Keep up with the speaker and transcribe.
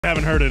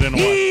Haven't heard it in a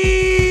while.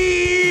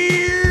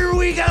 Here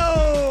we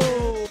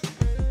go.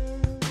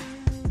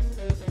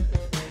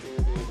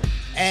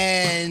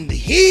 And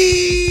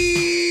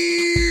here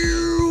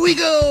we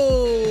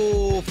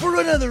go for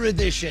another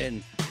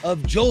edition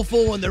of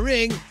Jolfo in the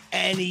Ring.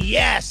 And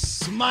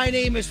yes, my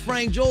name is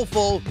Frank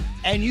Jolfo,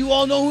 and you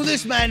all know who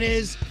this man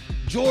is,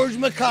 George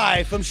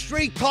Mckay from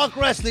Straight Talk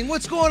Wrestling.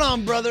 What's going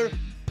on, brother?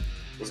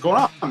 What's going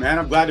on, man?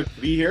 I'm glad to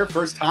be here.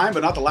 First time,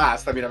 but not the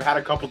last. I mean, I've had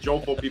a couple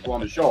Jolfo people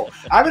on the show.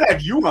 I haven't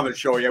had you on the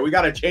show yet. We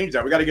got to change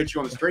that. We got to get you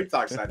on the Straight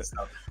Talk side of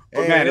stuff.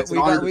 But, man, it's an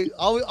honor.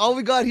 All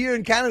we got here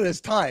in Canada is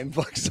time,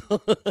 folks.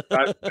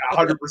 100%.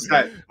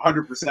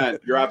 100%.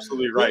 You're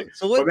absolutely right.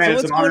 But, man,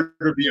 it's an honor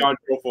to be on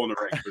Jolfo in the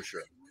Ring, for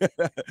sure.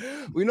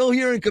 We know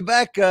here in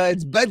Quebec,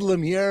 it's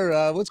bedlam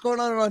here. What's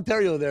going on in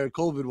Ontario there,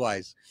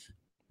 COVID-wise?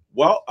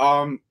 Well,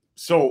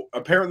 so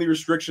apparently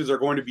restrictions are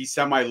going to be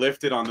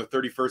semi-lifted on the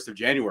 31st of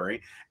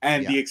January.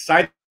 And the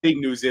exciting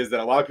news is that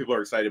a lot of people are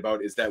excited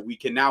about is that we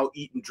can now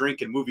eat and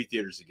drink in movie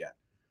theaters again.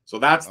 So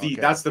that's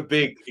the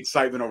big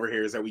excitement over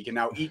here, is that we can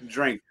now eat and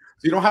drink.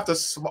 So you don't have to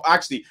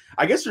actually,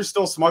 I guess you're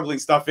still smuggling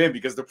stuff in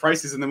because the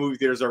prices in the movie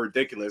theaters are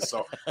ridiculous.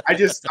 So I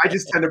just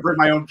tend to bring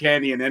my own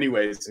candy in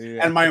anyways,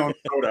 and my own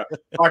soda.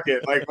 Fuck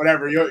it, like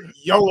whatever.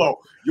 YOLO.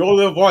 You'll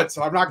live once.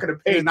 So I'm not going to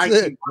pay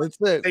 $19. That's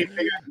it. Same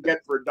thing I can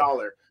get for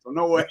 $1. So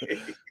no way.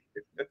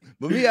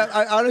 But me,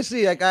 I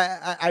honestly, like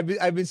I've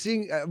been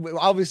seeing.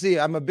 Obviously,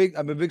 I'm a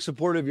big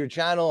supporter of your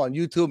channel on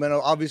YouTube and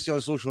obviously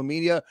on social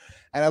media,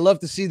 and I love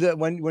to see that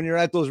when you're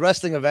at those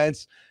wrestling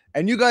events,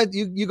 and you got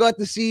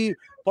to see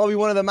probably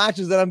one of the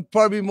matches that I'm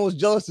probably most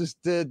jealous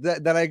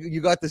you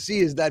got to see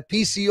is that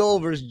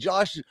PCO versus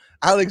Josh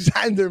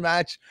Alexander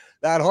match,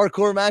 that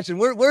hardcore match. And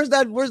where's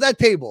that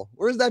table?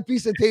 Where's that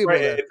piece of table?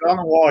 Right, it's on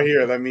the wall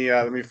here. Let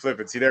me flip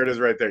it. See, there it is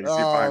right there. You see it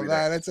man,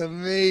 there. that's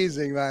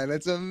amazing, man.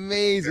 That's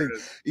amazing.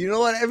 You know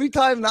what? Every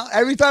time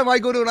I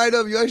go to an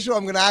IWS show,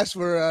 I'm gonna ask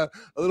for a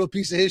little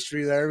piece of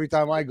history there every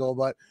time I go.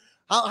 But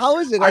how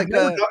is it? I've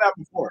never done that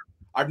before.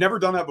 I've never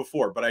done that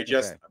before, but I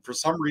just for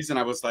some reason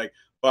I was like,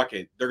 fuck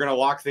it, they're gonna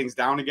lock things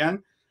down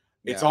again.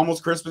 It's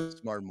almost Christmas.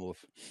 Smart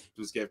move.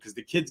 Gift because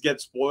the kids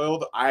get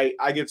spoiled. I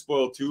get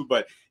spoiled too,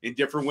 but in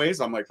different ways.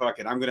 I'm like, fuck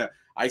it.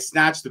 I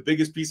snatched the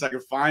biggest piece I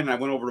could find, and I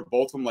went over to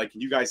both of them, like,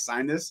 can you guys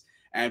sign this?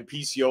 And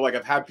PCO, like,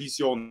 I've had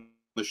PCO on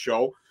the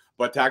show,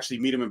 but to actually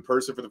meet him in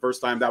person for the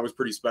first time, that was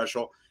pretty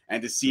special.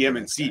 And to see him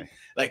and see,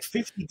 like,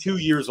 52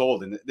 years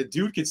old, and the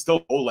dude can still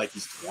go like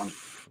he's 20.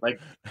 Like,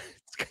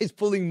 this guy's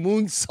pulling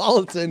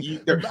moonsaults and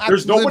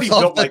there's nobody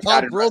built like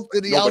that. Top rope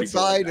to the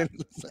outside, and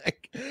it's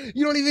like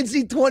you don't even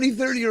see 20,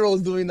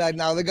 30-year-olds doing that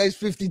now. The guy's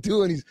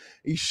 52 and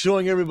he's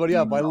showing everybody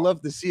up. I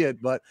love to see it,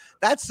 but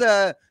that's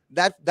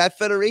that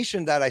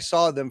federation that I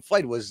saw them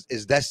fight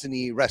is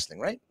Destiny Wrestling,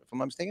 right? If I'm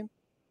not mistaken.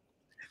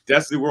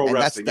 Destiny World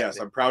Wrestling. Yes,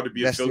 I'm proud to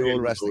be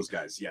affiliated with those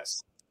guys.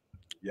 Yes.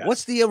 Yes.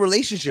 What's the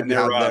relationship you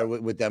have there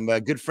with them?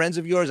 Good friends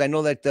of yours? I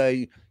know that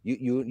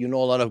you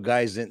know a lot of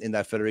guys in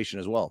that federation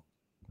as well.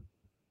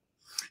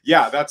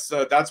 Yeah,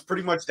 that's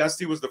pretty much.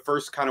 Destiny was the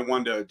first kind of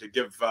one to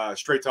give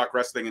Straight Talk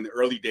Wrestling in the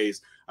early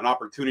days an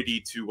opportunity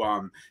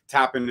to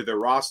tap into their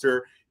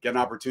roster, get an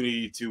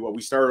opportunity to.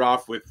 We started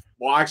off with.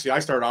 Well, actually, I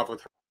started off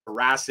with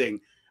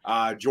harassing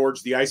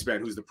George the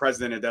Iceman, who's the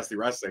president of Destiny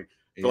Wrestling,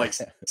 for like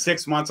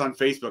 6 months on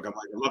Facebook. I'm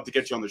like, I'd love to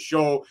get you on the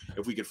show.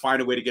 If we could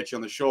find a way to get you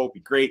on the show, it'd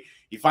be great.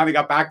 He finally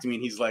got back to me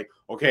and he's like,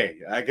 okay,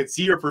 I could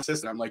see you're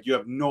persistent. I'm like, you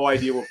have no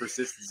idea what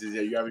persistence is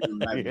yet. You haven't even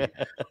met me.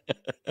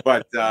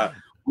 But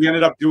we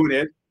ended up doing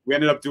it. We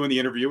ended up doing the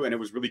interview and it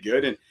was really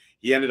good. And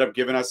he ended up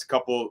giving us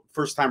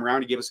first time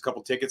around, he gave us a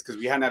couple tickets because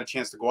we hadn't had a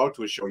chance to go out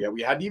to a show yet.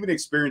 We hadn't even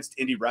experienced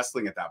indie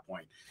wrestling at that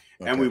point.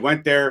 And we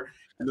went there.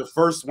 And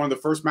one of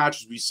the first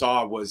matches we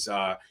saw was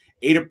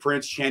Ada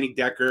Prince, Channing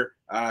Decker,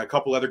 a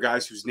couple other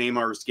guys whose name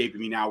are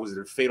escaping me now. Was it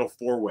a fatal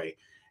four-way?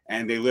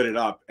 And they lit it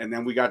up. And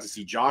then we got to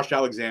see Josh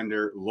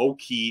Alexander, Low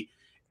Key,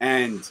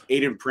 and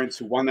Aiden Prince,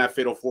 who won that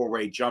fatal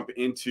four-way, jump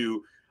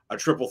into a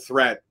triple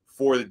threat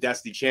for the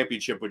Destiny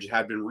Championship, which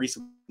had been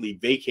recently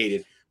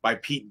vacated by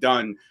Pete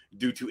Dunne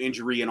due to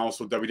injury and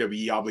also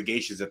WWE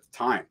obligations at the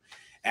time.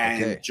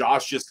 And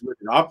Josh just lit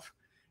it up.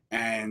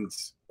 And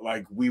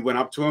like, we went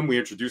up to him, we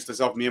introduced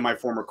ourselves, me and my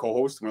former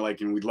co-host, and we're like,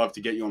 and we'd love to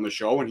get you on the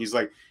show. And he's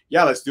like,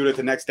 yeah, let's do it at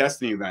the next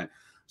Destiny event.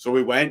 So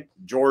we went.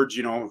 George,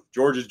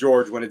 George is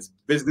George. When it's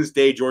business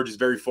day, George is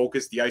very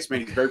focused. The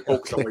Iceman, he's very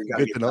focused on what he's got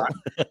to get done.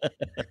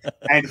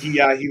 And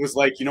he was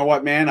like, you know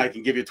what, man, I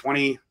can give you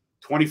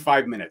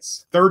 25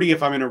 minutes, 30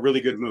 if I'm in a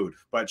really good mood.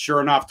 But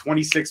sure enough,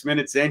 26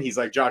 minutes in, he's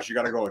like, Josh, you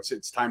got to go.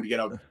 It's time to get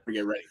up and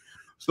get ready.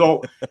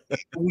 So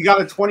we got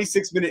a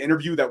 26-minute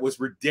interview that was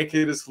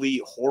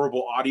ridiculously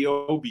horrible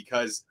audio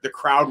because the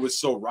crowd was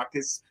so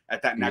ruckus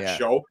at that next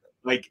show.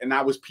 Like, and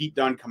that was Pete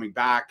Dunne coming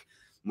back.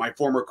 My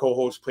former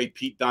co-host played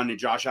Pete Dunne and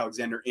Josh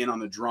Alexander in on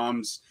the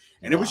drums.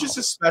 And it was just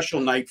a special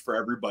night for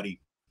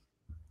everybody.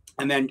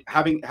 And then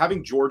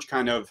having George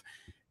kind of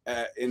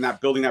in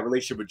that building that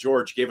relationship with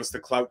George gave us the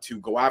clout to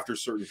go after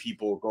certain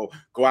people,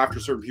 go after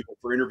certain people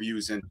for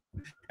interviews, and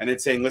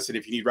it's saying, listen,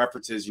 if you need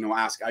references, you know,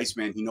 ask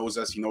Iceman. He knows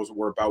us. He knows what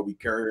we're about. We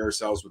carry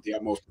ourselves with the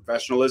utmost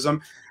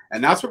professionalism,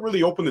 and that's what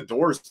really opened the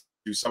doors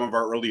to some of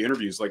our early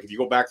interviews. Like if you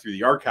go back through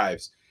the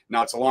archives,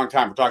 now it's a long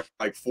time. We're talking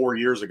like 4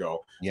 years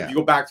ago. Yeah. If you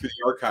go back through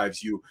the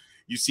archives, you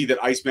see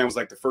that Iceman was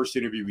like the first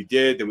interview we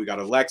did. Then we got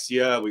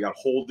Alexia, we got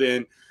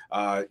Holden.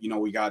 You know,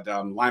 we got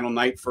Lionel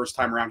Knight first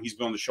time around. He's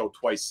been on the show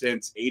twice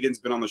since. Aiden's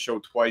been on the show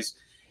twice,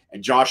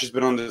 and Josh has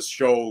been on this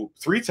show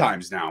 3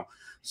 times now.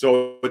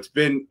 So it's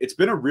been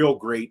a real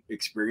great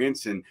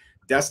experience. And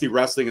Destiny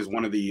Wrestling is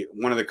one of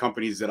the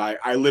companies that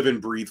I live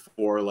and breathe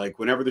for. Like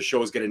whenever the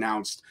shows get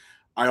announced,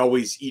 I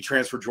always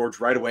e-transfer George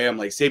right away. I'm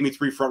like, save me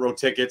 3 front row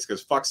tickets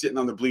because fuck sitting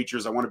on the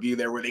bleachers. I want to be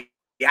there where the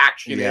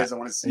action is. I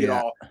want to see it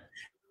all.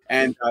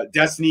 And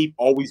Destiny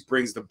always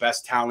brings the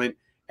best talent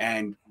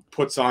and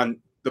puts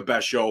on the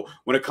best show.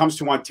 When it comes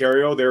to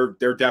Ontario,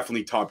 they're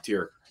definitely top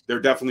tier.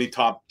 They're definitely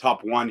top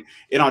one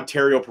in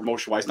Ontario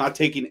promotion wise. Not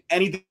taking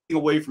anything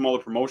away from all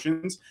the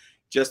promotions,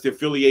 just the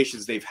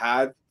affiliations they've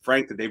had,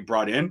 Frank, that they've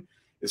brought in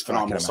is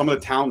phenomenal. Some of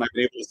the talent I've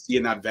been able to see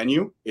in that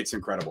venue, it's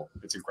incredible.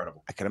 It's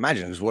incredible. I can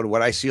imagine, because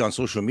what I see on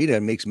social media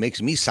makes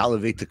me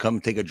salivate to come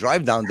take a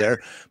drive down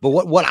there. But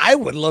what I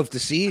would love to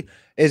see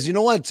is, you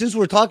know what, since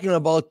we're talking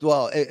about,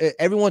 well,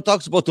 everyone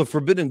talks about the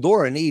forbidden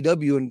door in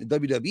AEW and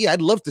WWE.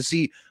 I'd love to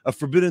see a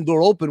forbidden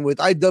door open with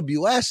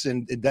IWS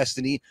and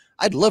Destiny.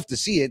 I'd love to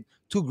see it.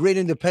 2 great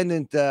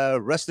independent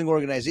wrestling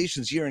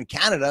organizations here in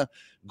Canada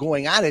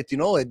going at it. You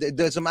know, it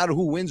doesn't matter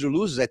who wins or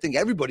loses. I think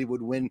everybody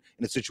would win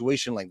in a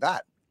situation like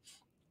that.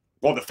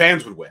 Well, the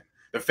fans would win.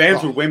 The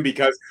fans would win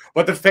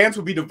but the fans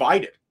would be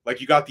divided.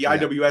 Like you got the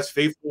IWS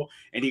faithful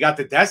and you got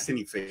the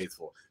Destiny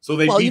faithful. So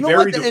they'd be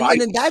very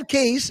divided. And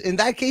in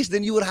that case,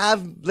 then you would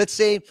have, let's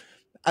say,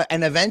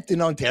 an event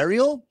in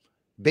Ontario,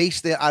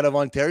 based out of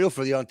Ontario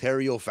for the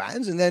Ontario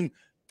fans, and then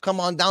come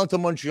on down to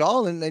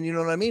Montreal and you know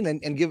what I mean,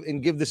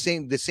 and give the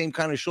same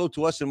kind of show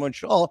to us in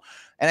Montreal.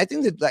 And I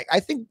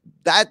think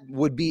that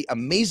would be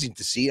amazing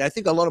to see. I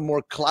think a lot of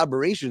more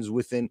collaborations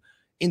within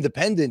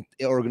independent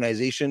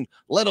organization,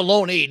 let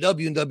alone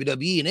AEW and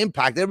WWE and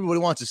Impact.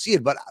 Everybody wants to see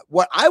it. But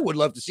what I would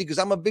love to see, because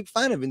I'm a big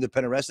fan of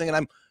independent wrestling, and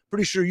I'm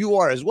pretty sure you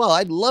are as well,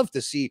 I'd love to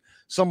see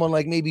someone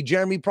like maybe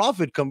Jeremy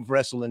Prophet come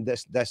wrestle in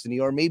Destiny,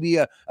 or maybe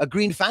a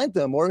Green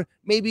Phantom, or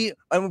maybe,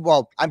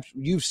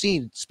 you've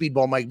seen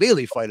Speedball Mike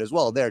Bailey fight as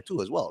well there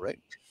too as well, right?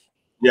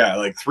 Yeah,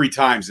 like 3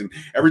 times. And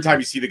every time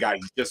you see the guy,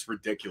 he's just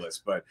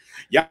ridiculous. But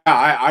yeah,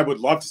 I would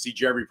love to see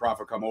Jeremy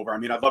Prophet come over. I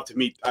mean, I'd love to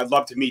meet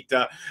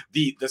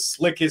the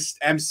slickest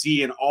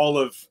MC in all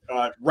of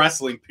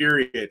wrestling,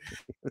 period.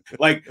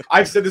 Like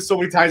I've said this so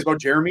many times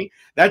about Jeremy.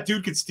 That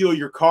dude could steal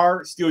your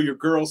car, steal your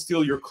girl,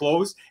 steal your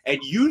clothes, and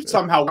you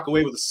somehow walk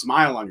away with a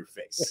smile on your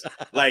face.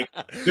 Like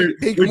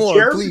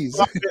please.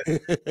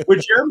 When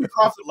Jeremy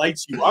Prophet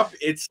lights you up,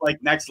 it's like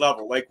next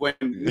level. Like when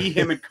me,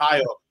 him, and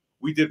Kyle,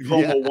 we did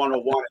promo 101,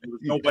 and there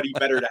was nobody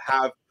better to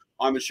have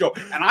on the show.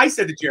 And I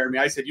said to Jeremy,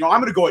 I said, you know, I'm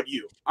going to go at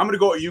you. I'm going to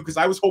go at you because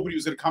I was hoping he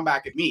was going to come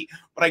back at me.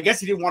 But I guess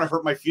he didn't want to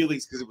hurt my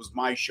feelings because it was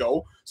my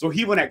show. So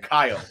he went at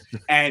Kyle.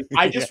 And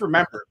I just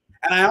remember,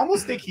 and I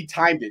almost think he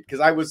timed it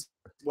because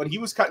when he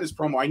was cutting his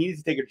promo, I needed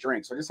to take a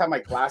drink. So I just had my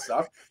glass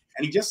up,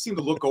 and he just seemed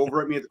to look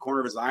over at me at the corner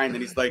of his eye. And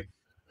then he's like,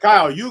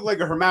 Kyle, you look like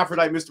a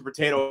hermaphrodite Mr.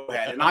 Potato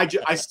Head. And I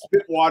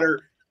spit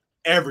water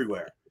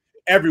everywhere.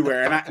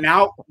 And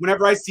now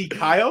whenever I see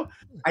Kyle,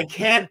 I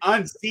can't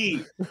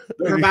unsee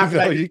the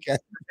hermaphrodite. No, you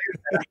can't.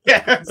 I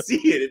can't see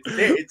it.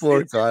 It's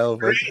poor Kyle.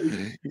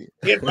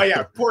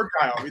 Yeah, poor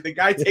Kyle. I mean, the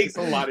guy takes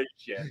a lot of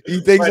shit.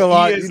 He takes a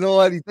lot. You know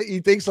what?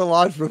 He takes a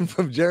lot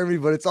from Jeremy,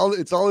 but it's all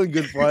in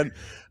good fun.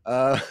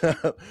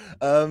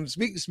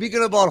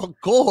 Speaking about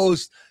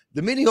co-host,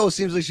 the mini host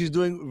seems like she's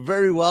doing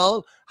very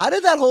well. How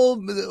did that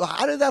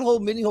whole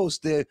mini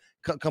host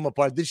come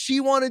apart? Did she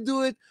want to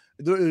do it?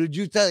 Did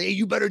you tell, hey,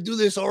 you better do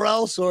this or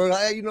else, or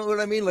you know what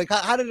I mean? Like,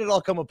 how did it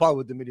all come apart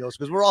with the mini host?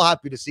 Because we're all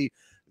happy to see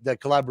the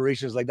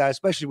collaborations like that,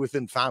 especially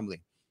within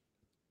family.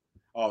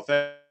 Oh,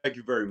 thank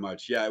you very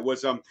much. Yeah, it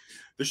was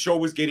the show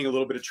was gaining a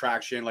little bit of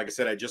traction. Like I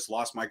said, I just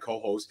lost my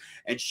co-host,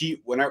 and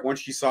once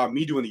she saw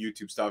me doing the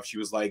YouTube stuff, she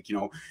was like, you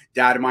know,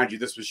 Dad, mind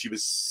you, she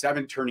was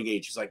 7 turning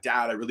 8. She's like,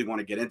 Dad, I really want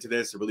to get into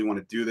this. I really want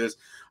to do this.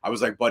 I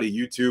was like, buddy,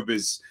 YouTube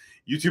is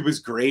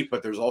great,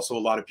 but there's also a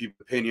lot of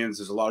people's opinions.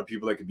 There's a lot of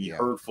people that can be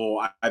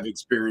hurtful. I've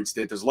experienced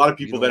it. There's a lot of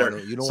people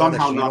you don't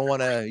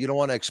want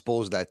to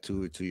expose that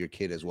to your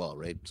kid as well,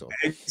 right? So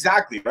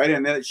exactly, right.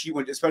 And then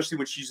especially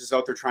when she's just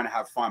out there trying to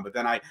have fun. But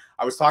then I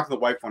was talking to the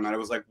wife one night. I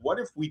was like, what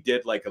if we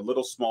did like a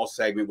little small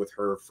segment with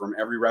her from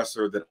every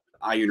wrestler that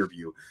I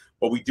interview,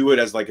 but we do it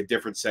as like a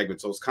different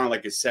segment. So it's kind of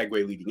like a segue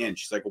leading in.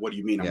 She's like, well, what do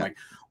you mean? I'm like,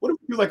 what if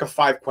we do like a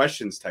 5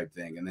 questions type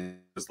thing? And then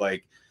it was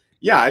like,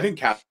 yeah, I think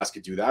Cass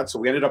could do that. So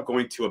we ended up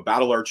going to a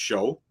Battle Arts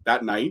show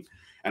that night,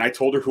 and I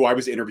told her who I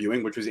was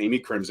interviewing, which was Amy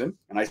Crimson.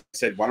 And I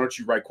said, why don't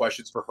you write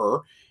questions for her?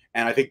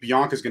 And I think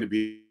Bianca's going to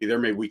be there.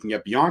 Maybe we can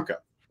get Bianca.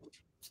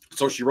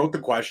 So she wrote the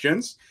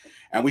questions,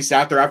 And we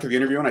sat there after the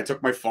interview, and I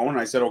took my phone and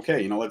I said,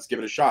 okay, you know, let's give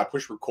it a shot.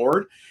 Push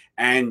record.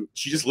 And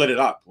she just lit it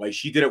up. Like,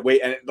 she did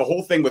it and the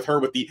whole thing with her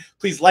with the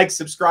please like,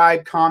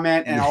 subscribe,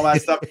 comment, and all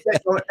that stuff.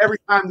 Every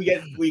time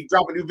we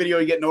drop a new video,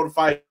 you get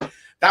notified.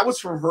 That was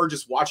from her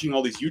just watching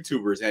all these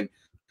YouTubers, and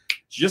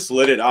she just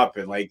lit it up.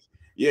 And like,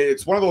 yeah,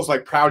 it's one of those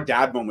like proud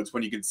dad moments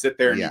when you can sit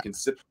there and you can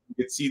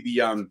see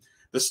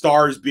the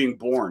stars being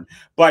born.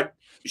 But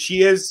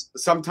she is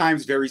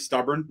sometimes very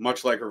stubborn,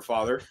 much like her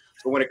father.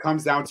 So when it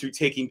comes down to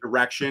taking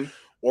direction,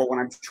 or when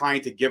I'm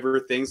trying to give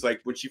her things,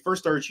 like when she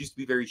first started, she used to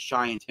be very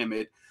shy and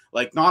timid,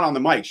 like not on the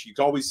mic. She'd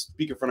always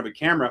speak in front of a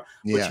camera,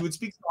 but she would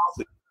speak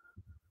softly.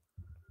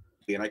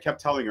 And I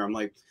kept telling her, I'm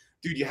like,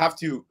 dude, you have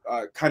to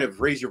kind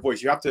of raise your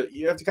voice. You have to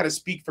kind of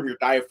speak from your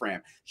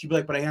diaphragm. She'd be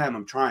like, but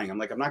I'm trying. I'm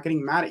like, I'm not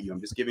getting mad at you. I'm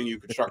just giving you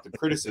constructive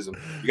criticism.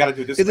 You got to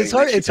do this.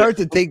 It's hard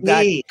to take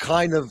that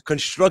kind of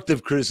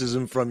constructive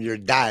criticism from your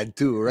dad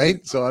too,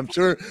 right? So I'm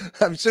sure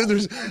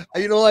there's,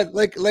 you know what,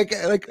 like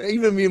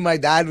even me and my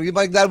dad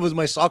was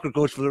my soccer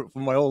coach for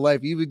my whole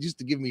life. He would used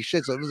to give me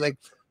shit. So it was like,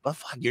 but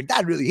fuck, your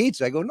dad really hates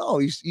you. I go, no,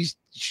 he's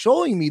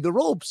showing me the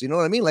ropes. You know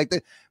what I mean? Like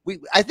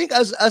I think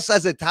us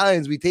as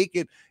Italians, we take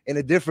it in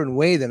a different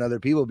way than other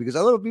people, because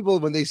other people,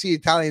 when they see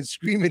Italians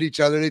scream at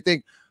each other, they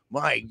think,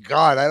 my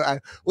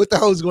God, what the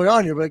hell is going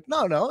on here? But like,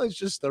 no, it's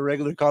just a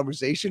regular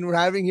conversation we're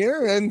having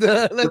here, and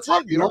that's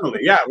it.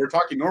 Normally, yeah, we're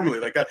talking normally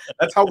like that.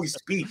 That's how we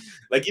speak.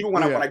 Like even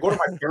when I go to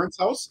my parents'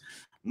 house,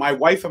 my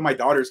wife and my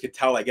daughters could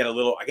tell I get a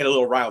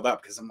little riled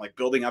up because I'm like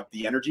building up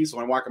the energy. So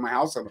when I walk in my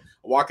house, I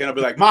walk in, I'll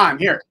be like, Mom, I'm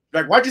here.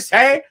 Like, what'd you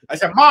say? I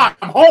said, Mom,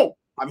 I'm home.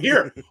 I'm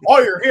here. Oh,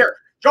 you're here.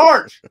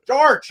 George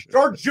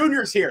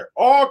Jr.'s here.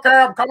 Okay,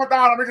 I'm coming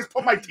down. Let me just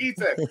put my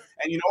teeth in.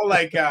 And you know,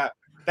 like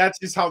that's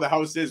just how the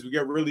house is. We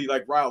get really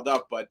like riled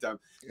up. But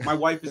my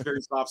wife is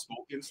very soft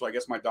spoken, so I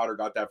guess my daughter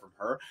got that from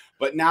her.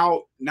 But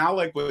now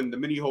like when the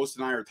mini host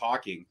and I are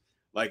talking,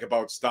 like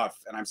about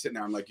stuff, and I'm sitting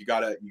there, I'm like, you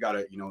gotta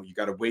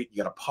wait,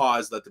 you gotta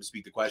pause, let them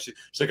speak the question.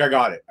 She's like, I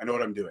got it, I know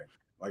what I'm doing.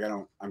 Like,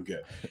 I'm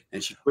good.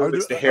 And she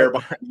puts the hair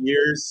behind the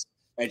ears,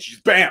 and she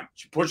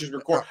pushes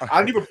record. I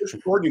don't even push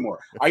record anymore.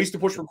 I used to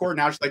push record.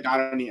 Now she's like, no, I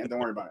don't need, don't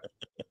worry about it.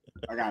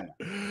 I got it.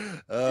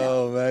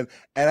 Oh man,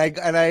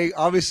 and I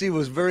obviously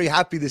was very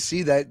happy to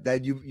see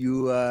that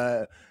you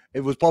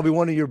it was probably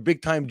one of your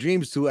big time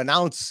dreams to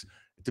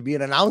be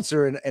an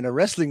announcer in a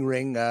wrestling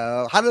ring.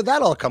 How did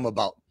that all come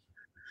about?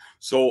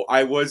 So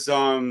I was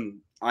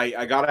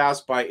I got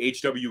asked by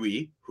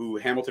HWE,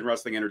 Hamilton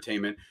Wrestling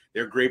Entertainment.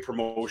 They're a great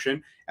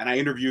promotion, and I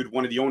interviewed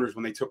one of the owners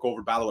when they took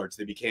over Battle Arts.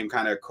 They became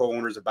kind of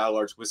co-owners of Battle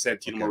Arts with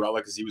Santino Marella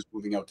because he was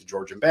moving out to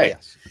Georgian Bay.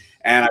 Yes.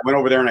 And I went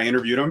over there and I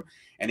interviewed him,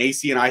 and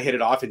AC and I hit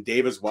it off, and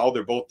Dave as well.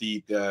 They're both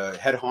the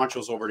head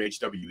honchos over at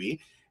HWE,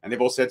 and they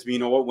both said to me, you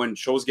know what, when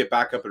shows get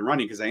back up and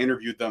running, because I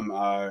interviewed them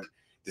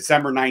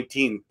December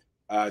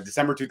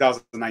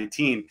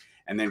 2019.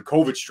 And then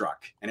COVID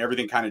struck, and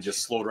everything kind of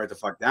just slowed right the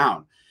fuck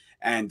down.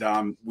 And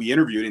we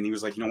interviewed, and he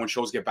was like, you know, when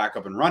shows get back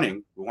up and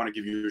running, we want to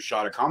give you a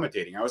shot at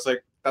commentating. I was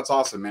like, that's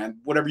awesome, man.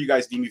 Whatever you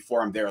guys need me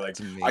for, I'm there. Like,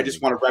 I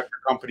just want to rep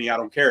your company. I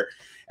don't care.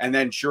 And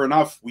then sure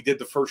enough, we did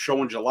the first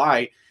show in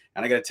July,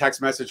 and I got a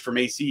text message from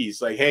AC.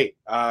 He's like, hey,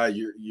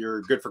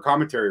 you're good for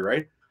commentary,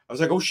 right? I was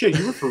like, oh shit,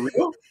 you were for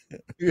real?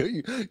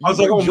 I was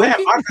like, oh man.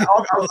 I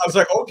was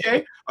like,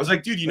 okay. I was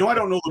like, dude, you know I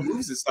don't know the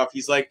moves and stuff.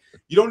 He's like,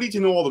 you don't need to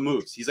know all the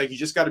moves. He's like, you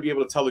just got to be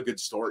able to tell a good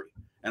story.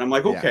 And I'm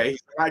like, okay.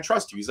 He's like, I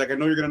trust you. He's like, I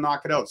know you're gonna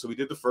knock it out. So we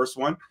did the first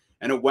one,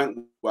 and it went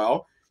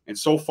well. And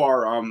so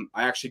far,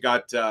 I actually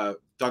got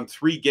done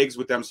 3 gigs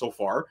with them so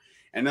far.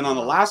 And then on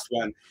the last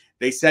one,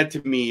 they said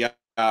to me,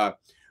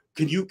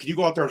 can you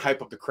go out there and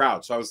hype up the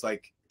crowd? So I was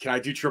like, can I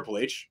do Triple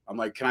H? I'm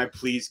like, can I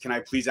please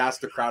ask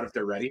the crowd if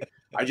they're ready?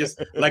 I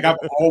just like I've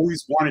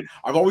always wanted to,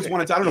 I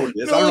don't know what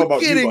it is. No, I don't know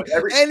about kidding. you,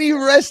 but any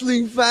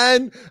wrestling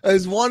fan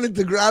has wanted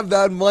to grab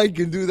that mic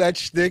and do that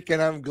shtick,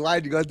 and I'm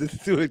glad you got to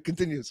do it.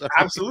 Continue. Sorry.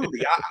 Absolutely.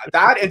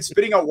 That and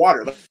spitting out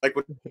water. Like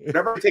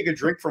whenever I take a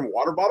drink from a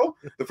water bottle,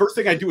 the first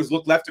thing I do is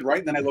look left and right,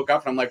 and then I look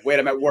up and I'm like, wait,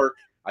 I'm at work.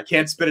 I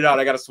can't spit it out.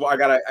 I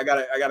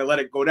gotta let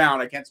it go down.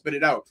 I can't spit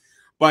it out.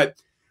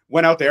 But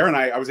went out there and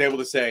I was able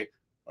to say,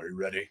 are you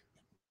ready?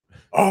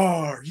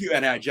 Oh, you,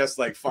 and I just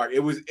like fuck, it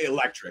was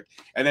electric.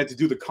 And then to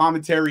do the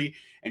commentary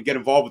and get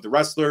involved with the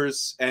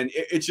wrestlers, and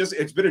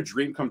it's been a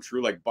dream come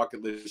true, like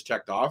bucket list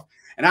checked off.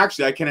 And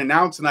actually I can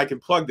announce and I can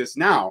plug this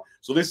now.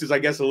 So this is, I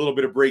guess, a little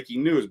bit of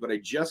breaking news, but I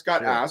just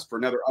got asked for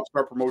another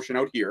Upstart promotion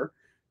out here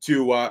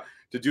to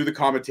do the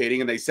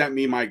commentating, and they sent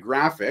me my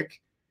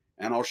graphic,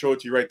 and I'll show it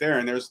to you right there.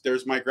 And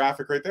there's my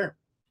graphic right there.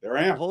 There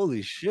I am.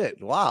 Holy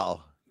shit.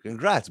 Wow.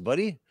 Congrats,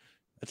 buddy.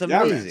 That's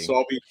amazing. Yeah, man.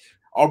 So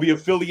I'll be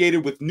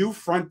affiliated with New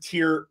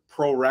Frontier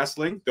Pro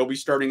Wrestling. They'll be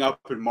starting up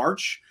in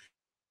March.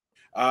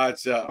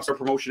 It's a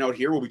promotion out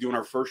here. We'll be doing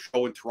our first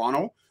show in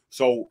Toronto.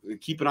 So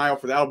keep an eye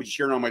out for that. I'll be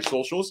sharing on my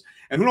socials.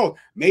 And who knows,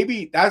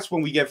 maybe that's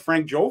when we get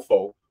Frank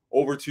Jofo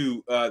over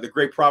to the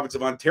great province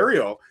of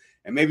Ontario.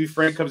 And maybe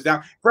Frank comes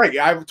down. Frank,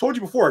 I've told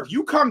you before, if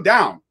you come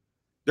down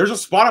There's a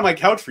spot on my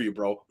couch for you,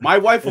 bro. My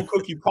wife will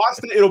cook you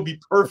pasta. It'll be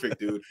perfect,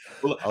 dude.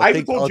 I'll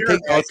take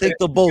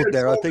the boat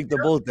there. I'll take the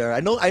boat there. I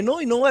know.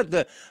 You know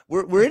what?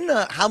 We're in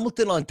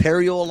Hamilton,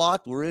 Ontario a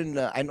lot. We're in.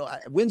 I know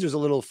Windsor's a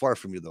little far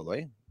from you though,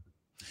 right?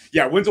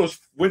 Yeah,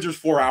 Windsor's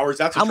 4 hours.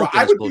 That's a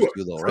I would do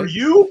it. For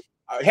you,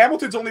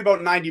 Hamilton's only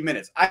about 90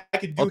 minutes. I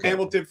could do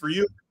Hamilton for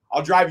you.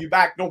 I'll drive you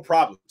back, no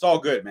problem. It's all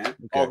good, man.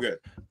 Okay. All good.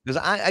 Because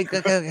like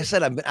I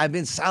said, I've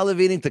been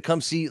salivating to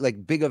come see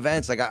like big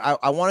events. Like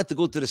I wanted to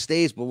go to the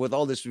States, but with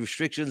all this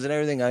restrictions and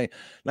everything,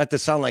 not to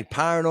sound like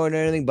paranoid or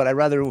anything, but I'd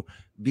rather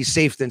be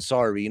safe than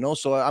sorry, you know.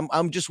 So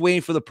I'm just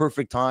waiting for the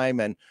perfect time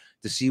and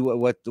to see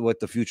what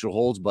the future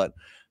holds. But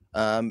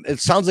it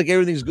sounds like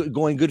everything's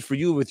going good for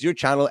you with your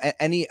channel.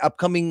 Any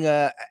upcoming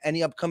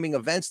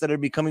events that are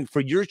becoming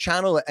for your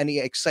channel? Any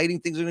exciting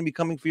things are going to be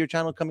coming for your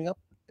channel coming up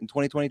in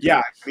 2022?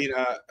 Yeah, I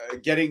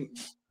mean,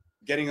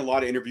 getting a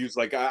lot of interviews.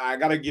 Like I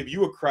got to give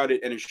you a credit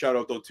and a shout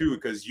out though too,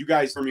 because you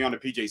guys turned me on to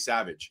PJ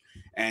Savage.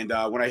 And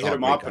when I hit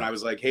him up and I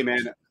was like, hey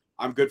man,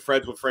 I'm good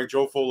friends with Frank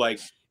Jofo. Like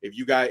if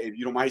you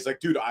don't mind, he's like,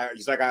 dude,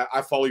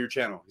 I follow your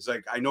channel. He's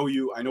like, I know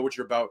you, I know what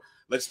you're about.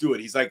 Let's do it.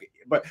 He's like,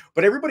 but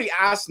everybody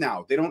asks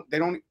now. They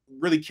don't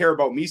really care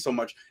about me so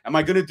much.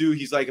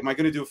 He's like, am I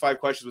gonna do 5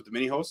 questions with the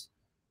mini host?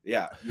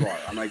 Yeah, you are.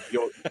 I'm like,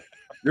 yo,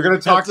 you're gonna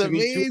talk to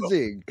me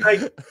too.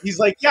 Like, he's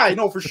like, yeah, I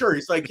know for sure.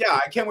 He's like, yeah,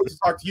 I can't wait to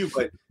talk to you,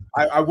 but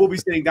I will be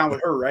sitting down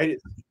with her, right?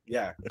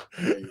 Yeah.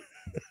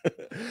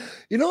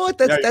 You know what?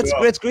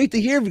 That's great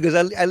to hear, because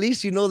at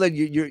least you know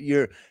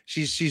that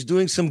she's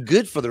doing some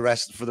good for the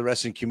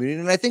wrestling community,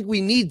 and I think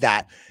we need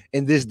that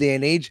in this day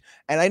and age.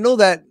 And I know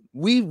that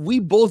we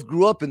both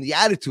grew up in the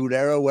Attitude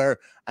Era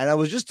and I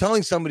was just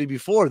telling somebody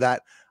before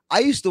that I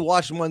used to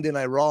watch Monday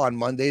Night Raw on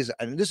Mondays,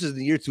 and this is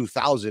the year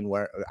 2000,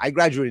 where I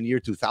graduated in the year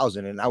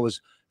 2000, and I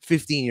was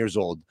 15 years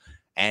old.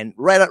 And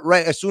right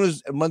as soon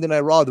as Monday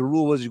Night Raw, the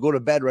rule was you go to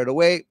bed right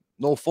away,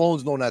 no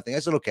phones, no nothing. I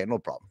said, okay, no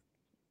problem.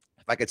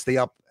 If I could stay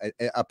up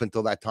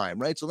until that time,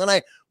 right? So then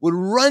I would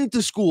run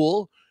to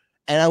school,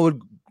 and I would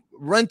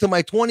run to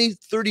my 20,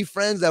 30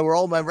 friends that were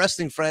all my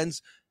wrestling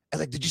friends. I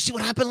was like, did you see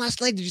what happened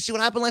last night? Did you see what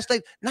happened last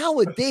night?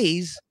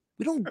 Nowadays,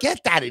 we don't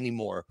get that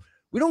anymore.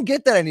 We don't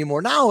get that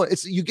anymore. Now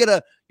it's you get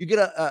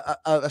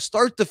a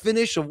start to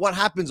finish of what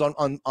happens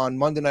on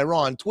Monday Night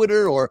Raw on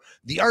Twitter, or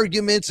the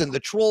arguments and the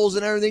trolls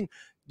and everything.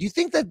 Do you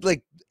think that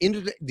like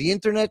the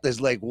internet has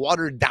like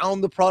watered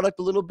down the product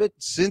a little bit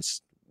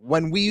since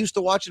when we used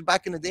to watch it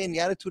back in the day in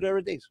the Attitude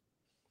Era days?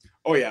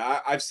 Oh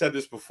yeah, I've said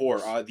this before.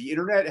 The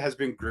internet has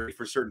been great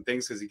for certain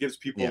things because it gives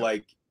people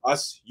like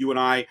us, you and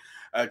I,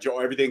 Joe,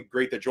 everything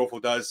great that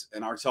Jofo does,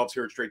 and ourselves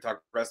here at Straight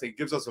Talk Wrestling. It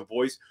gives us a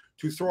voice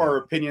to throw our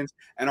opinions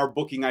and our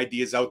booking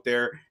ideas out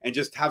there and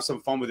just have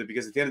some fun with it,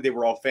 because at the end of the day,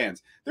 we're all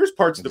fans. There's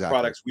parts of the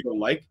products we don't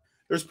like.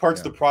 There's parts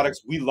of the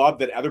products we love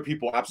that other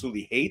people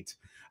absolutely hate.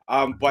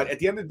 But at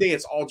the end of the day,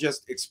 it's all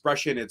just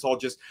expression. It's all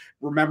just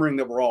remembering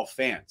that we're all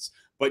fans.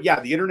 But yeah,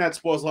 the internet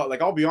spoils a lot.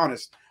 Like, I'll be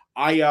honest,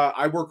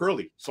 I work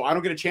early, so I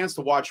don't get a chance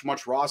to watch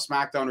much Raw,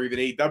 SmackDown, or even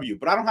AEW,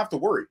 but I don't have to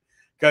worry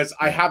because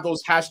I have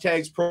those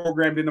hashtags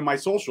programmed into my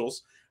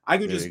socials. I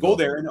can just go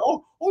there and,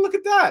 oh, look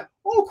at that.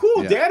 Oh,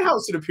 cool.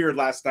 Danhausen appeared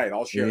last night.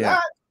 I'll share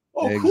that.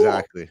 Oh,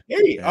 exactly. Cool.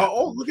 Hey,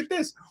 oh, look at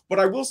this. But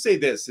I will say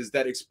this, is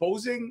that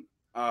exposing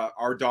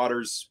our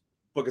daughters,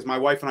 because my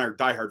wife and I are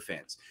diehard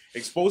fans,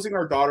 exposing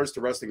our daughters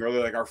to wrestling early,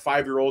 like our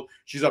 5-year-old,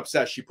 she's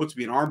obsessed. She puts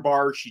me in arm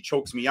bar. She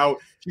chokes me out.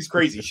 She's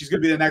crazy. She's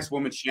going to be the next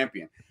women's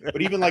champion.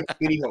 But even like the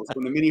mini host,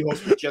 when the mini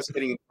host was just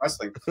getting into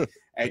wrestling,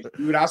 and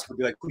you would ask her,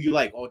 be like, who do you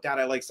like? Oh, Dad,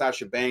 I like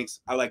Sasha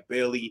Banks. I like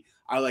Bayley.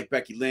 I like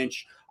Becky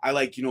Lynch. I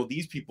like,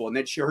 these people. And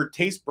then her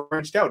taste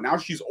branched out. Now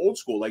she's old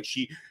school. Like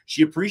she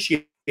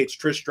appreciates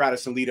Trish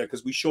Stratus and Lita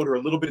because we showed her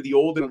a little bit of the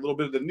old and a little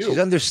bit of the new. She's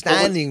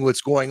understanding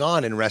what's going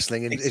on in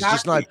wrestling, and it's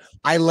just not,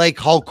 I like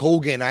Hulk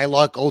Hogan, I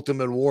like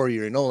Ultimate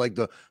Warrior,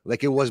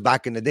 like it was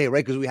back in the day,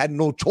 right? Because we had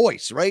no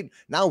choice, right?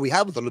 Now we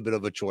have a little bit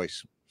of a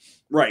choice.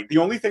 Right. The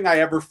only thing I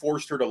ever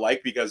forced her to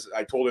like, because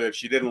I told her if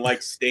she didn't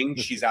like Sting,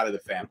 she's out of the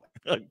family.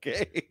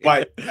 Okay.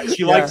 But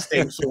she likes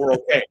Sting, so we're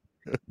okay.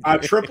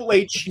 Triple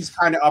H, she's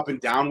kind of up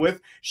and down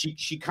with.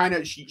 She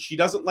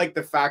doesn't like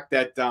the fact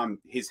that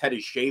his head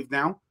is shaved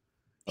now.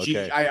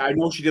 Okay. I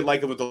know she didn't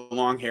like him with the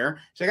long hair.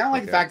 She's like, I don't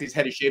like the fact that his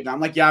head is shaved now. I'm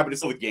like, yeah, but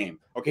it's still the game.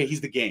 Okay, he's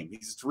the game.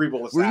 He's a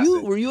cerebral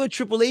assassin. Were you a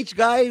Triple H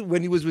guy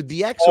when he was with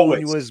DX, or when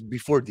he was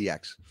before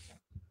DX?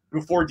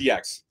 Before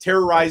DX.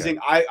 Terrorizing.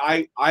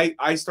 Okay.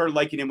 I started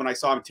liking him when I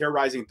saw him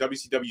terrorizing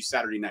WCW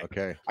Saturday Night.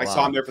 Okay. I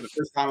saw him there for the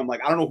first time. I'm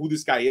like, I don't know who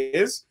this guy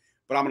is,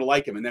 but I'm gonna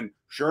like him. And then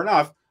sure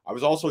enough, I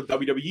was also a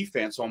WWE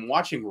fan, so I'm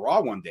watching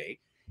Raw one day,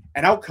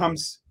 and out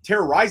comes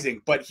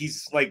Terrorizing, but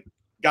he's like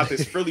got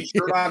this frilly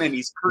shirt on and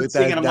he's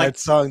cursing, and I'm like,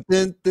 song.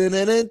 Dun, dun,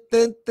 dun, dun,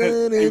 dun,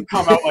 dun, and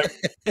come out like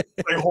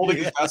holding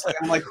his vest. Like,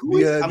 I'm like, who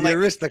is? I'm the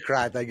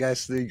aristocrat, I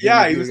guess. He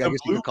was the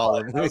blue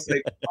collar. I was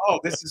like, oh,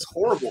 this is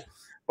horrible.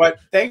 But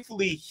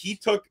thankfully, he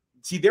took.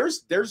 See,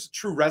 there's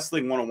true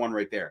wrestling 101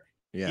 right there.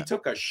 Yeah. He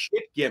took a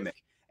shit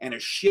gimmick and a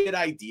shit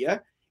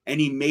idea, and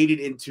he made it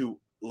into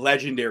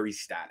legendary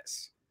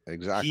status.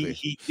 Exactly.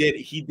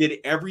 He did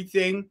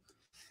everything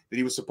that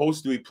he was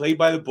supposed to do. He played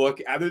by the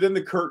book, other than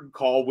the curtain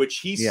call, which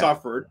he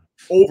suffered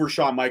over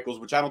Shawn Michaels,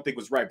 which I don't think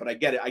was right, but I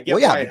get it. I get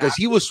why because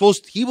he was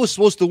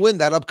supposed to win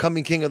that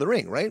upcoming King of the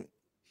Ring, right?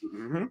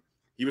 Mm-hmm.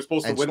 He was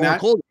supposed to win Stone that.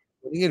 Cold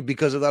winning it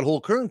because of that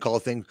whole curtain call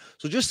thing.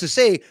 So just to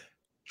say,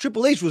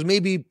 Triple H was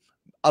maybe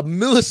a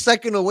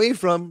millisecond away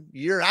from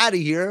you're out of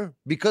here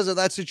because of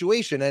that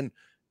situation, and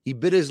he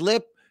bit his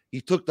lip. He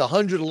took the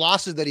 100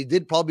 losses that he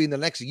did probably in the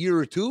next year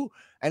or two,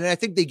 and I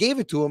think they gave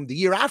it to him the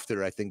year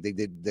after. I think they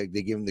did. They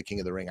gave him the King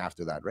of the Ring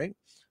after that, right?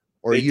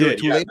 Or a year or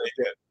two later.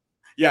 They did.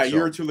 Yeah, a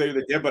year or two later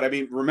they did. But I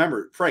mean,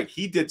 remember, Frank,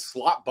 he did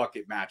slot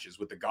bucket matches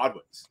with the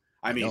Godwins.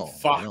 I mean,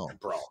 fuck,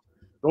 bro.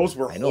 Those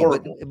were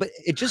horrible. But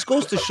it just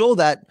goes to show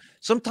that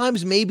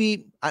sometimes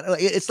maybe I don't know,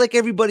 it's like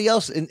everybody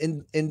else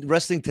in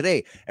wrestling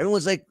today.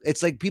 Everyone's like,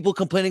 it's like people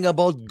complaining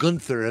about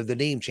Gunther of the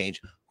name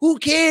change. Who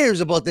cares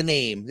about the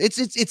name? It's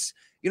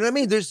you know what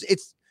I mean?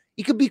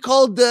 He could be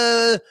called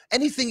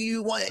anything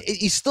you want.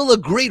 He's still a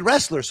great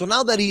wrestler. So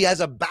now that he has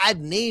a bad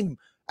name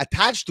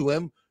attached to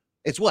him,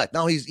 it's what?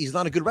 Now he's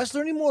not a good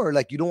wrestler anymore.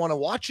 Like, you don't want to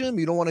watch him.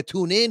 You don't want to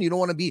tune in. You don't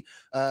want to be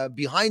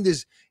behind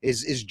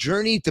his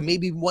journey to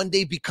maybe one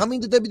day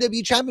becoming the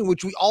WWE champion,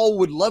 which we all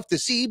would love to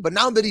see. But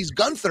now that he's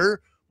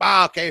Gunther,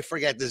 okay,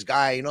 forget this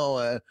guy. You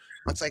know,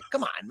 it's like,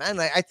 come on, man.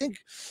 I think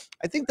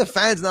the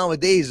fans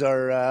nowadays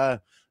are,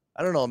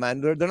 I don't know,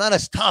 man. They're not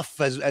as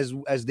tough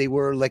as they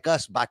were like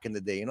us back in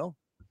the day, you know?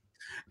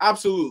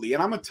 Absolutely.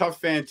 And I'm a tough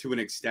fan to an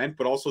extent,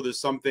 but also there's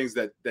some things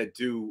that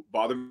do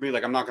bother me.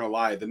 Like, I'm not going to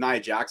lie, the Nia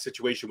Jax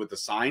situation with the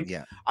sign,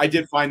 I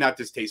did find that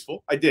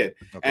distasteful. I did.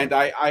 Okay. And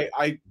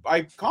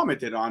I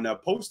commented on a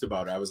post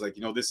about it. I was like,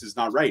 you know, this is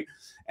not right.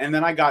 And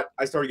then I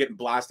started getting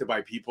blasted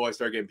by people. I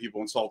started getting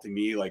people insulting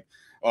me, like,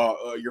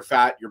 you're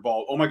fat, you're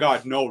bald. Oh my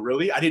God, no,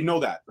 really? I didn't know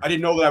that. I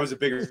didn't know that I was a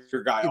bigger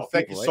guy. Oh,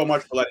 thank you so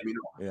much for letting me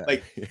know. Yeah.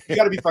 Like, you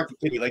got to be fucking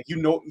kidding me. Like,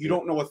 you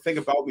don't know a thing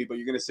about me, but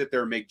you're going to sit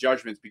there and make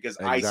judgments because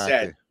I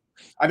said.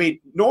 I mean,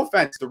 no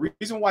offense. The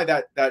reason why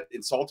that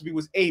insulted me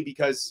was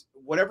because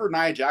whatever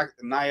Nia Jax,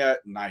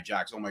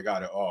 oh my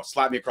God,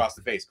 slap me across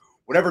the face.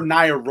 Whatever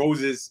Nia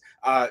Rose's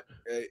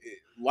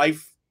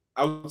life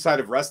outside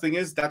of wrestling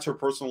is, that's her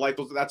personal life.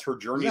 That's her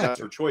journey. That's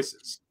her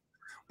choices.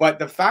 But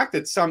the fact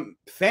that some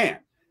fan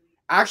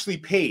actually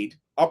paid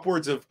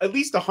upwards of at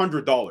least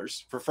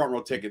 $100 for front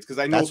row tickets, because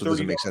I know that's what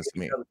doesn't make sense to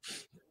me.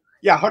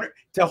 Yeah, 100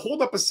 to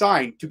hold up a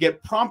sign to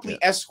get promptly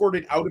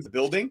escorted out of the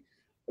building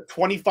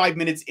 25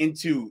 minutes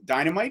into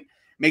Dynamite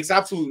makes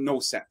absolutely no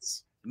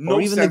sense. Or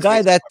even the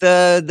guy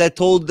that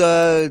told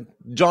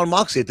John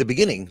Moxley at the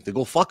beginning to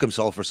go fuck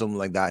himself or something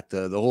like that.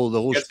 The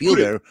whole spiel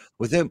there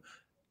with him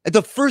at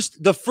the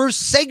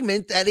first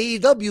segment at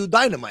AEW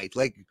Dynamite.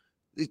 Like,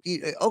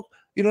 you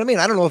know what I mean?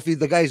 I don't know if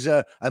the guy's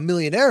a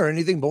millionaire or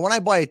anything, but when I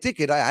buy a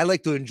ticket, I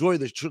like to enjoy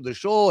the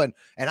show and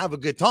have a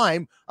good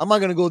time. I'm not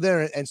going to go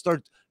there and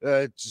start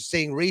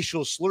saying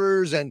racial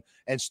slurs and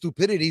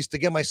stupidities to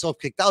get myself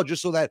kicked out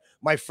just so that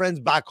my friends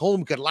back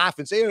home could laugh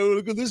and say, "Oh,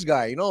 look at this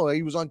guy! You know,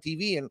 he was on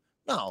TV." And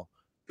no,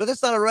 but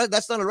that's not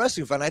a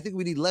wrestling fan. I think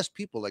we need less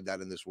people like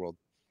that in this world.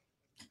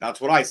 That's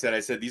what I said.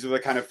 I said these are the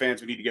kind of fans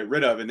we need to get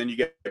rid of. And then you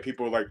get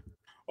people like,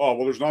 oh,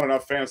 well, there's not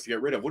enough fans to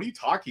get rid of. What are you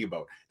talking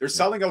about? They're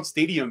selling out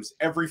stadiums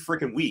every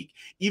freaking week.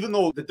 Even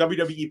though the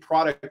WWE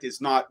product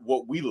is not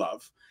what we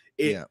love,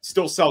 it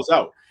still sells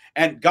out.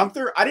 And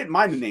Gunther, I didn't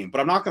mind the name,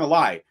 but I'm not going to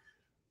lie.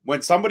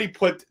 When somebody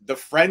put the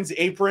Friends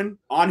apron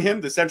on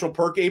him, the Central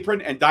Perk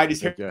apron, and dyed his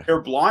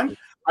hair blonde,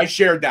 I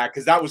shared that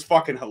because that was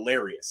fucking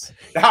hilarious.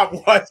 That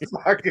was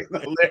fucking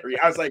hilarious.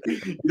 I was like,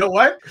 you know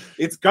what?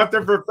 It's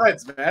Gunther for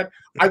Friends, man.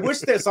 I wish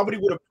that somebody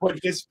would have put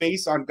his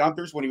face on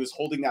Gunther's when he was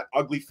holding that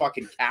ugly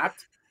fucking cat.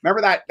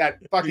 Remember that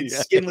fucking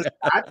skinless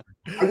cat?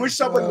 I wish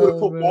somebody would have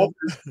put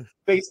Walter's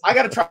face. I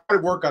got to try to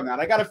work on that.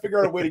 I got to figure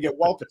out a way to get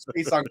Walter's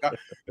face on.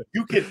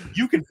 You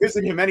can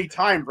visit him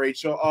anytime,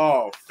 Rachel.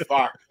 Oh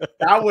fuck,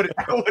 that would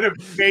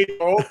have made the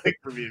whole thing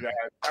for me, man.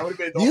 That would have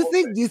made the whole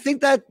thing. Do you think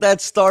that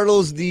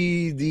startles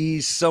the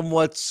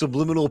somewhat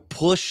subliminal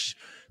push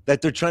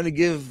that they're trying to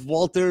give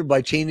Walter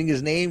by changing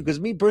his name?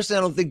 Because me personally,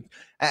 I don't think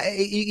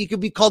he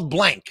could be called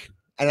blank.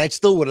 And I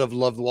still would have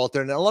loved Walter.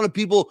 And a lot of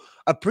people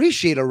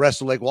appreciate a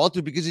wrestler like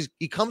Walter because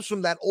he comes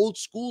from that old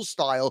school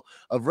style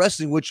of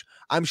wrestling, which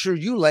I'm sure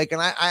you like.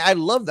 And I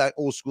love that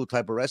old school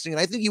type of wrestling.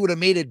 And I think he would have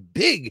made it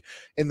big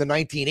in the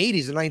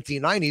 1980s and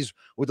 1990s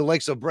with the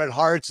likes of Bret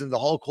Hart's and the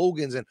Hulk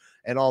Hogan's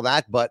and all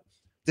that. But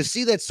to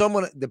see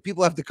that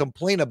people have to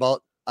complain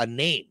about a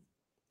name,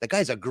 the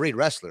guy's a great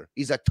wrestler.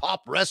 He's a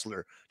top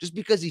wrestler. Just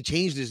because he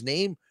changed his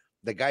name,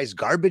 the guy's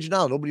garbage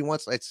now. Nobody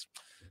wants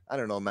I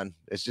don't know, man.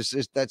 It's just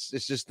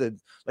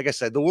like I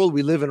said, the world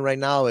we live in right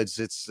now,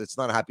 it's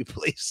not a happy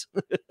place.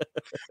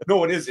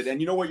 No, it isn't.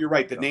 And you know what? You're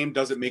right. The name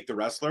doesn't make the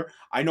wrestler.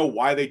 I know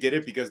why they did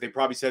it, because they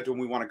probably said to him,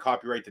 we want to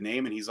copyright the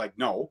name. And he's like,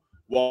 no,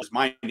 Walter's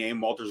my name.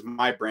 Walter's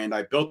my brand.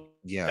 I built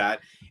that.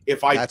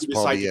 If I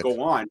decide to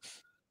go on,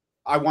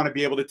 I want to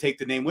be able to take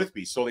the name with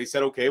me. So they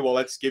said, okay, well,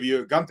 let's give you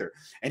a Gunther.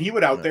 And he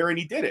went out there and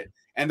he did it.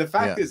 And the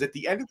fact is, at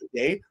the end of the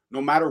day,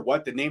 no matter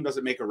what, the name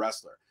doesn't make a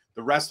wrestler.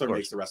 The wrestler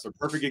makes the wrestler.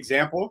 Perfect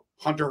example,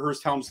 Hunter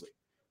Hearst Helmsley.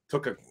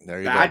 took a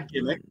Bad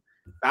gimmick,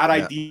 bad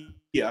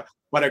idea,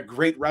 but a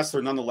great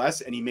wrestler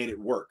nonetheless, and he made it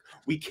work.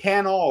 We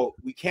can't all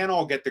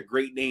get the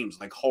great names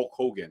like Hulk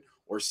Hogan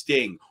or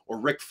Sting or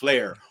Ric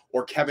Flair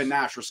or Kevin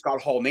Nash or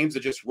Scott Hall, names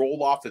that just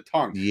roll off the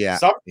tongue.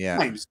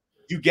 Sometimes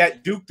you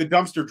get Duke the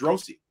Dumpster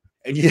Drosy,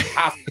 and you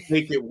have to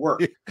make it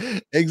work.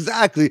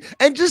 Exactly.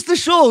 And just to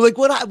show like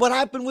what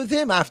happened with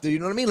him after, you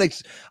know what I mean? Like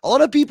a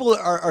lot of people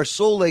are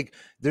so like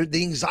the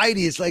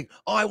anxiety is like,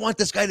 oh, I want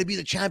this guy to be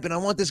the champion. I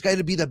want this guy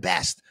to be the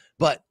best.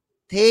 But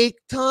take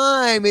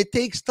time. It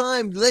takes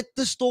time. Let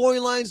the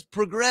storylines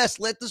progress.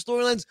 Let the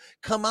storylines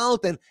come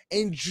out and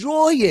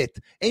enjoy it.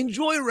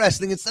 Enjoy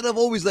wrestling instead of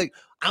always like,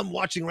 I'm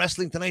watching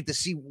wrestling tonight to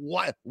see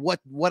what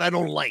I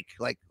don't like.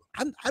 Like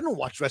I don't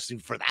watch wrestling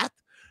for that.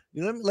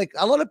 You know what I mean? Like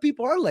a lot of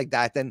people are like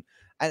that. And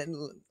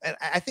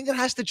I think it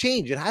has to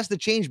change. It has to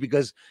change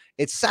because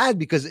it's sad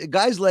because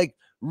guys like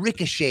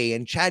Ricochet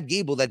and Chad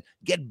Gable that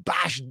get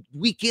bashed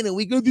week in and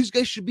week out, these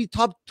guys should be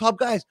top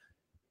guys.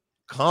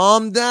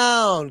 Calm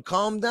down.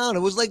 Calm down.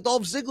 It was like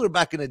Dolph Ziggler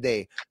back in the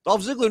day.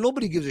 Dolph Ziggler,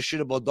 nobody gives a shit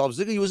about Dolph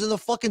Ziggler. He was in the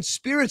fucking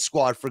Spirit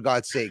Squad, for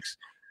God's sakes.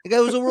 The guy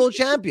was a world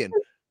champion.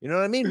 You know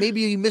what I mean?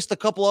 Maybe he missed a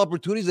couple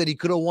opportunities that he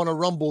could have won a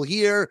Rumble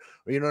here,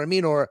 or you know what I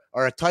mean, or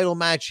a title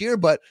match here,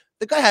 but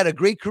the guy had a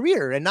great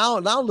career, and now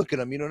look at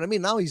him. You know what I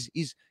mean? Now he's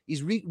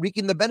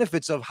reaping the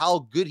benefits of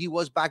how good he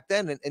was back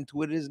then and to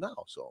what it is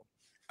now. So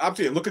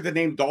absolutely, look at the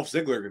name Dolph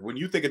Ziggler. When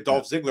you think of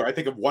Dolph Ziggler, I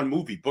think of one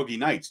movie, Boogie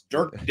Nights.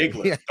 Dirk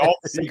Diggler, Dolph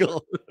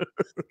Ziggler.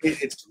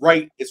 It's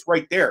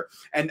right there.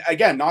 And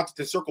again, not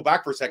to circle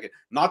back for a second,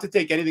 not to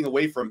take anything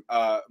away from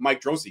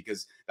Mike Drosy,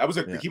 because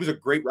he was a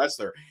great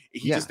wrestler.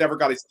 He just never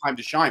got his time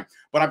to shine.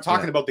 But I'm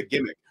talking about the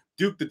gimmick.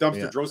 Duke the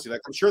Dumpster Drosy.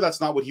 Like, I'm sure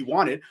that's not what he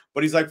wanted,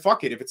 but he's like,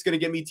 fuck it. If it's going to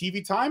get me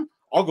TV time,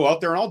 I'll go out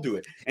there and I'll do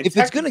it. And if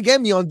it's going to get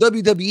me on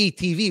WWE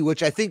TV,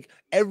 which I think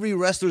every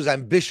wrestler's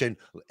ambition,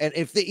 and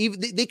if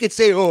they could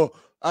say, oh,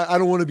 I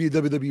don't want to be a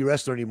WWE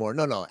wrestler anymore.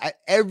 No.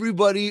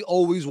 Everybody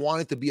always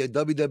wanted to be a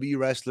WWE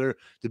wrestler,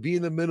 to be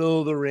in the middle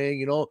of the ring,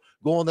 you know,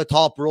 go on the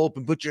top rope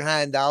and put your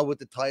hand out with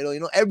the title. You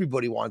know,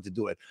 everybody wanted to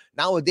do it.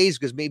 Nowadays,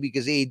 because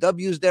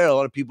AEW is there, a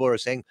lot of people are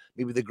saying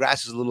maybe the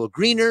grass is a little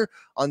greener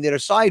on the other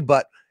side,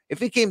 but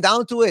if it came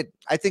down to it,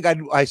 I think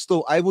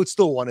I would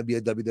still want to be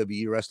a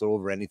WWE wrestler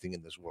over anything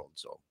in this world.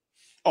 So,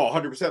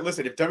 100%.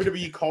 Listen, if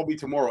WWE called me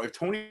tomorrow, if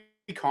Tony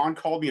Khan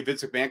called me and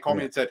Vince McMahon called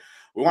me and said,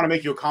 we want to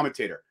make you a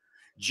commentator,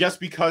 just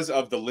because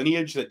of the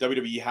lineage that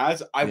WWE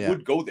has, I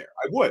would go there.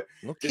 I would.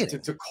 No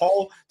to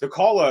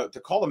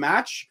call a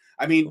match.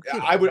 I mean,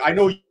 I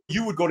know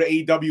you would go to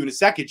AEW in a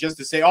second just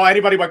to say, oh,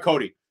 anybody but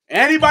Cody.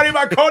 Anybody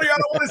but Cody, I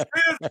don't want to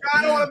see this guy.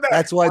 I don't want to.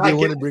 That's why they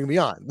wouldn't bring me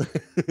on. No,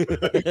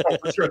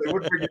 for sure, they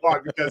wouldn't bring you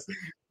on because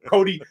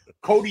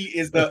Cody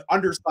is the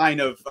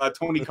undersign of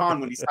Tony Khan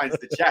when he signs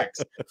the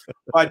checks.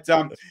 But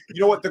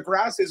you know what? The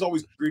grass is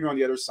always greener on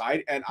the other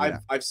side, and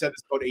I've said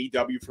this about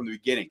AEW from the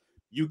beginning.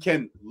 You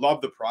can love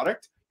the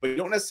product, but you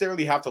don't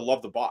necessarily have to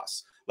love the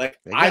boss. Like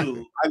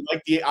exactly.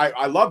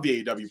 I love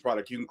the AEW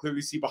product. You can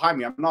clearly see behind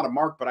me. I'm not a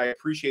mark, but I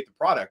appreciate the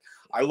product.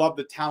 I love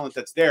the talent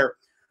that's there.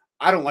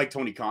 I don't like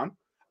Tony Khan.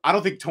 I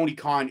don't think Tony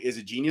Khan is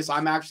a genius.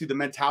 I'm actually the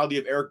mentality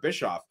of Eric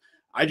Bischoff.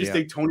 I just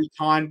think Tony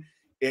Khan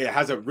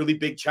has a really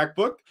big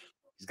checkbook.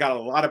 He's got a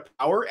lot of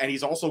power, and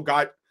he's also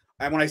got,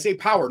 and when I say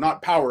power,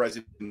 not power as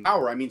in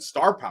power, I mean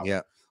star power.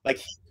 Yeah. Like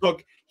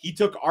he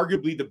took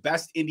arguably the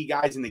best indie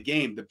guys in the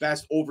game, the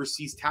best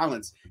overseas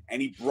talents,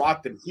 and he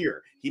brought them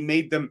here. He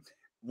made them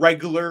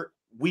regular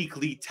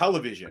weekly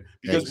television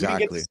because we didn't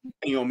get to see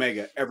Kenny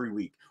Omega every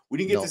week. We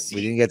didn't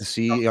get to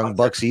see Young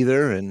Bucks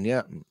either,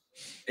 and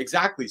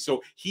exactly.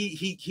 So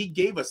he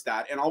gave us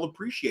that, and I'll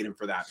appreciate him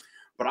for that.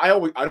 But I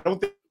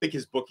don't think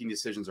his booking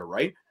decisions are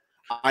right.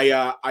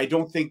 I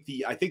think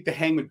the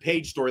Hangman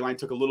Page storyline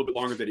took a little bit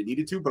longer than it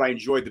needed to, but I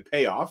enjoyed the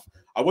payoff.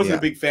 I wasn't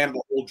a big fan of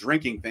the whole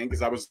drinking thing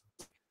because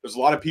there's a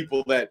lot of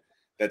people that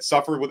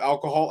suffer with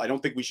alcohol. I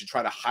don't think we should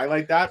try to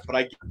highlight that,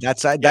 but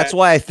that's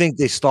why I think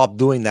they stopped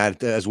doing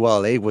that as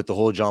well, with the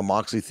whole Jon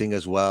Moxley thing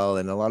as well.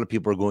 And a lot of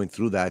people are going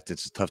through that.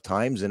 It's tough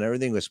times and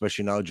everything,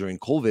 especially now during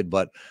COVID.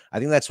 But I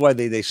think that's why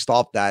they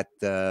stopped that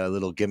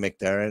little gimmick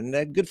there,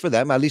 and good for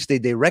them. At least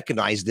they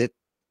recognized it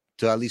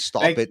to at least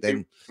stop it.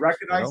 They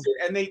recognized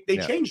it, and they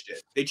changed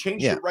it. They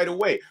changed it right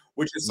away,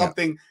 which is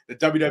something that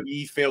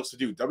WWE fails to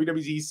do.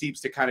 WWE seems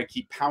to kind of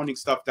keep pounding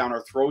stuff down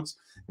our throats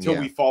until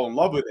we fall in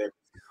love with it.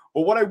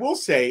 But what I will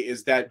say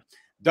is that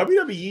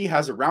WWE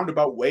has a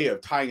roundabout way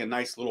of tying a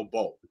nice little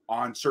bow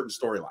on certain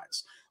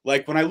storylines.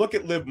 Like when I look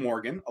at Liv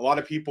Morgan, a lot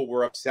of people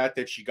were upset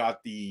that she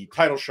got the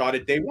title shot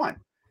at day one.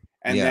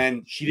 And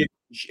then she did.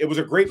 It was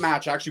a great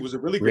match. Actually, it was a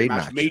really great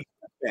match. Made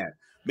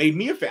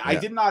me a fan. I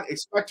did not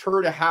expect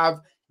her to have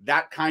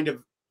that kind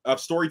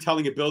of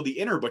storytelling ability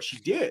in her, but she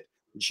did.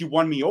 She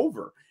won me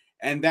over.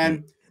 And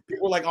then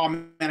people were like, oh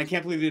man, I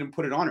can't believe they didn't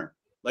put it on her.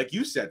 Like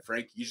you said,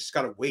 Frank, you just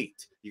got to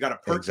wait. You got to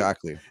purchase.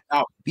 Exactly.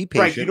 Now, be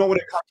patient. Frank, you know when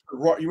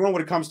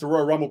it comes to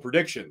Royal Rumble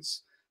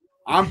predictions,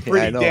 I'm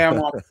pretty damn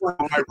on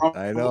my Rumble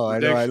I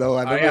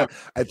know.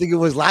 I think it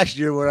was last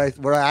year where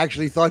I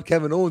actually thought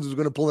Kevin Owens was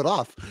going to pull it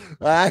off.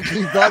 I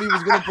actually thought he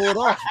was going to pull it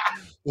off.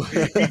 He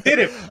did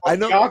it. I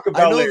know. Bianca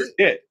Belair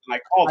did. And I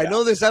called I that.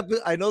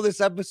 know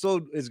this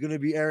episode is going to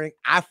be airing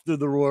after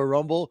the Royal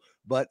Rumble,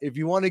 but if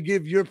you want to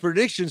give your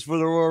predictions for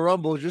the Royal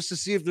Rumble just to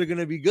see if they're going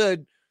to be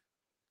good,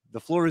 the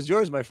floor is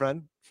yours, my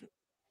friend.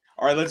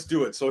 All right, let's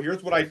do it. So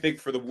here's what I think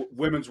for the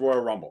Women's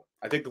Royal Rumble.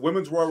 I think the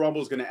Women's Royal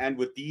Rumble is going to end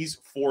with these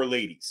 4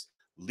 ladies: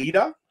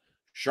 Lita,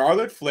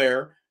 Charlotte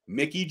Flair,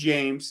 Mickie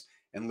James,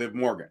 and Liv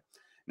Morgan.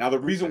 Now, the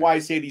reason why I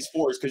say these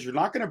 4 is because you're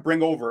not going to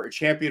bring over a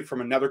champion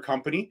from another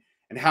company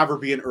and have her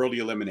be an early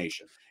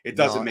elimination. It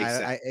doesn't make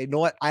sense. You know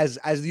what? As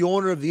the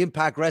owner of the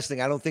Impact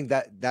Wrestling, I don't think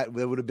that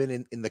would have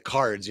been in the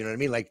cards. You know what I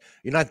mean? Like,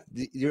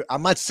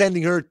 I'm not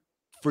sending her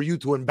for you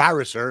to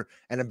embarrass her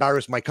and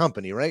embarrass my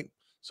company, right?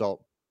 So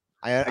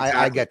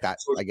I get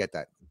that. So I get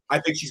that. I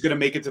think she's going to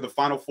make it to the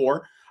final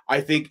 4.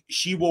 I think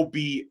she will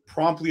be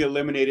promptly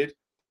eliminated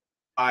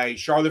by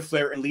Charlotte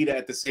Flair and Lita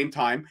at the same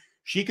time.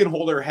 She can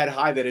hold her head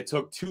high that it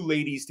took 2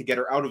 ladies to get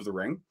her out of the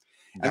ring.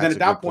 And then at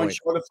that point,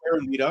 Charlotte Flair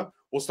and Lita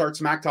will start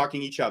smack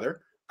talking each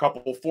other. A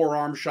couple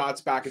forearm shots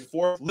back and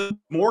forth. Liv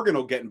Morgan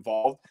will get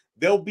involved.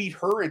 They'll beat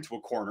her into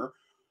a corner,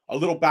 a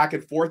little back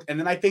and forth. And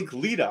then I think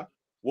Lita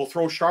will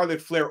throw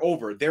Charlotte Flair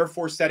over,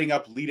 therefore setting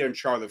up Lita and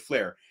Charlotte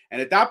Flair. And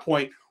at that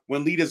point,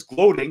 when Lita's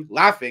gloating,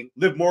 laughing,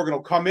 Liv Morgan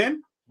will come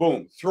in,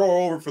 boom, throw her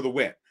over for the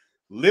win.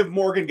 Liv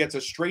Morgan gets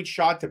a straight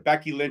shot to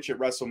Becky Lynch at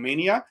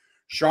WrestleMania.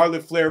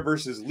 Charlotte Flair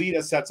versus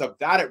Lita sets up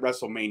that at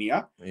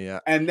WrestleMania. Yeah.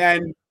 And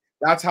then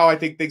that's how I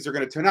think things are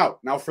going to turn out.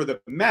 Now, for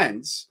the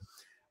men's,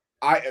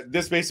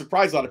 this may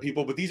surprise a lot of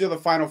people, but these are the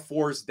final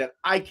 4s that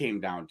I came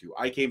down to.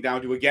 I came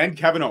down to, again,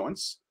 Kevin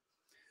Owens,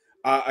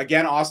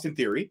 again, Austin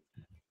Theory,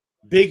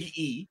 Big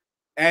E,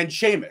 and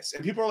Sheamus.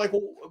 And people are like,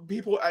 well,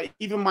 when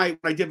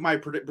I did my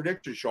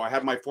prediction show, I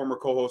had my former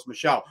co-host,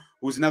 Michelle,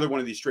 who's another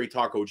one of these Straight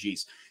Talk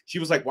OGs. She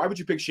was like, why would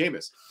you pick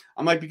Sheamus?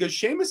 I'm like, because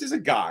Sheamus is a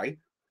guy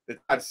that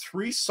had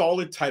 3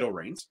 solid title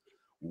reigns.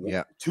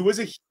 Yeah. 2 as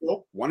a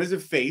heel, 1 as a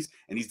face,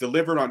 and he's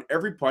delivered on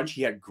every punch.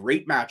 He had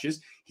great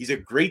matches. He's a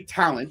great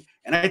talent,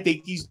 and I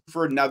think he's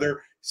for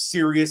another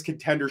serious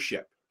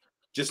contendership.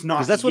 Just not,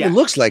 because that's what it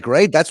looks like,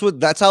 right?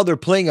 That's how they're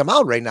playing him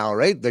out right now,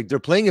 right? Like, they're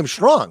playing him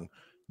strong.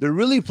 They're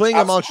really playing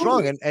him out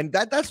strong, and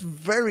that's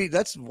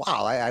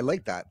wow. I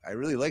like that. I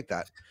really like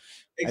that.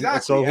 Exactly.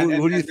 And so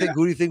who do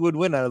you think would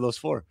win out of those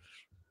 4?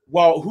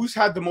 Well, who's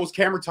had the most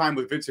camera time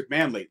with Vince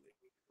McMahon lately?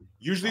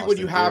 Usually when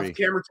you have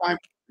camera time,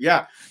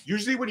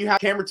 usually when you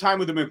have camera time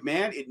with a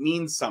McMahon, it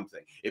means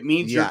something. It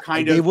means you're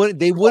kind of.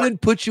 They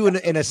wouldn't put you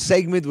in a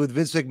segment with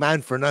Vince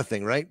McMahon for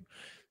nothing, right?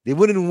 They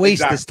wouldn't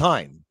waste this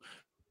time.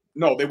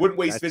 No, they wouldn't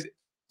waste this.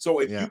 So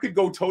if you could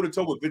go toe to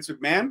toe with Vince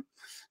McMahon,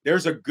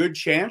 there's a good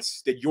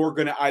chance that you're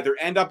going to either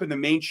end up in the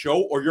main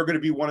show or you're going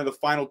to be one of the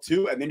final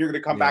 2, and then you're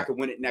going to come back and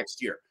win it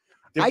next year.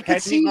 I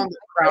could see him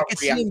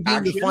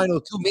being the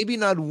final 2, maybe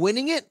not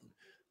winning it.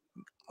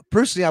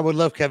 Personally, I would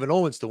love Kevin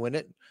Owens to win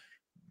it,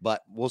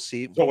 but we'll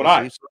see. So would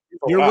I.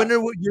 Your winner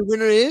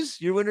is.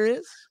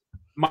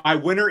 My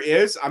winner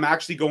is. I'm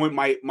actually going.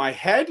 My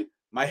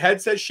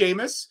head says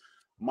Sheamus.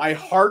 My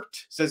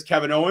heart says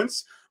Kevin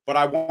Owens. But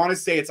I want to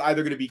say it's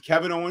either going to be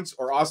Kevin Owens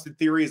or Austin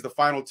Theory as the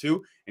final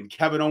 2, and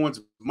Kevin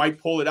Owens might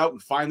pull it out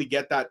and finally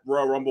get that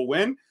Royal Rumble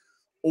win,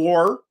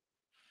 or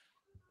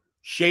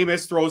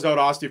Sheamus throws out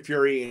Austin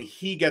Theory and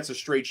he gets a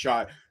straight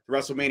shot to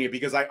WrestleMania,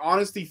 because I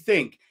honestly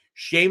think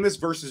Sheamus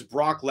versus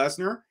Brock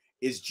Lesnar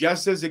is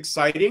just as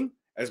exciting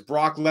as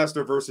Brock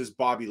Lesnar versus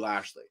Bobby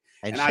Lashley.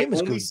 And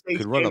Sheamus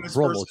could run a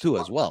promo too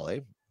as well, eh?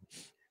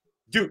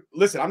 Dude,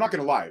 listen, I'm not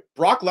going to lie.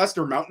 Brock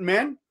Lesnar, Mountain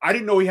Man, I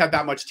didn't know he had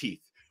that much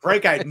teeth.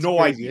 Frank, I had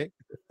no idea.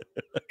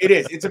 It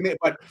is. It's amazing.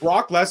 But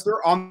Brock Lesnar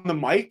on the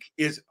mic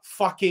is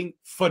fucking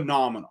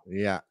phenomenal.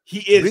 Yeah. He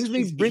is.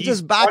 Brings us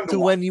back to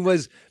when he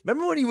was,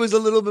 remember when he was a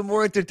little bit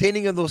more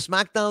entertaining in those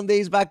SmackDown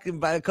days back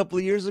a couple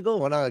of years ago?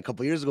 Well, not a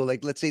couple of years ago,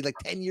 like let's say like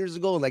 10 years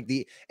ago, like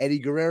the Eddie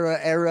Guerrero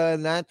era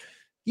and that.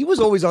 He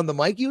was always on the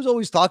mic. He was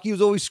always talking. He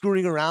was always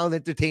screwing around,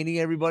 entertaining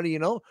everybody, you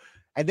know?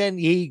 And then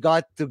he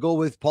got to go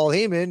with Paul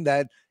Heyman,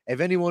 that if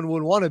anyone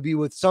would want to be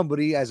with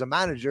somebody as a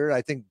manager,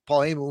 I think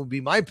Paul Heyman would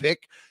be my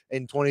pick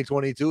in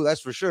 2022.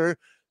 That's for sure.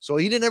 So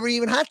he didn't ever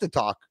even have to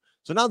talk.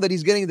 So now that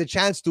he's getting the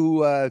chance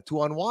to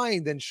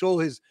unwind and show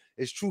his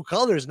true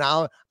colors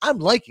now, I'm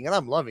liking it.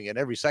 I'm loving it,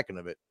 every second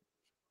of it.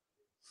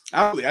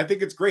 Absolutely. I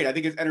think it's great. I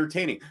think it's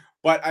entertaining.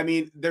 But I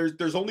mean,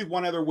 there's only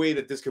one other way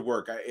that this could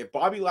work. If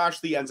Bobby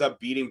Lashley ends up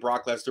beating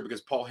Brock Lesnar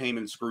because Paul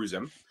Heyman screws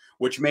him,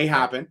 which may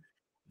happen,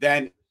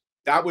 then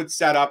that would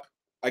set up,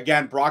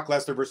 again, Brock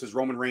Lesnar versus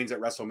Roman Reigns at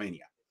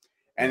WrestleMania.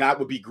 And that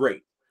would be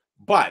great.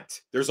 But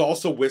there's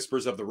also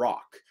whispers of The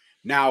Rock.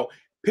 Now,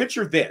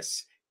 picture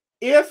this.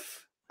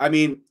 If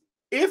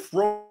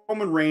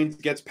Roman Reigns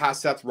gets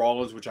past Seth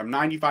Rollins, which I'm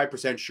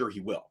 95% sure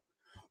he will,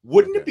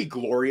 wouldn't it be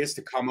glorious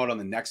to come out on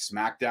the next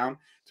SmackDown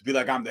to be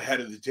like, I'm the head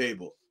of the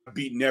table, I'm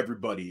beating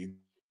everybody,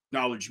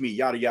 acknowledge me,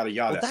 yada, yada,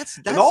 yada. Well, that's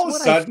and all of a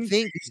what sudden, I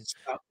think.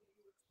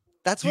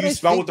 That's what I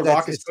think. What The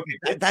Rock is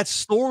that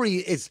story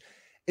is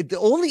the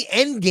only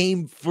end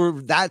game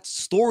for that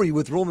story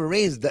with Roman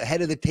Reigns, the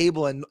head of the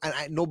table, and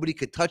nobody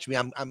could touch me.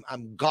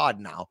 I'm God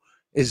now.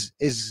 is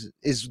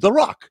The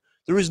Rock.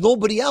 There is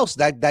nobody else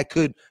that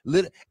could,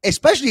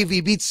 especially if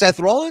he beats Seth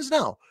Rollins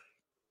now.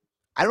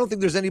 I don't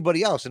think there's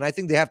anybody else, and I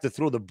think they have to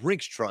throw the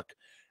Brinks truck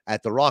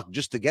at The Rock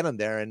just to get him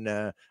there. And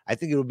I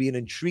think it'll be an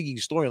intriguing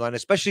storyline,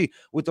 especially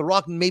with The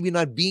Rock maybe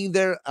not being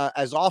there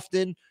as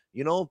often.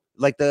 You know,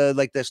 like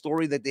the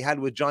story that they had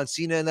with John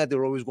Cena, and that they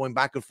were always going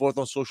back and forth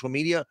on social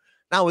media.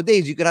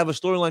 Nowadays, you could have a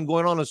storyline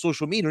going on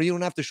social media. You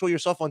don't have to show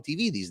yourself on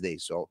TV these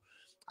days. So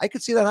I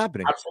could see that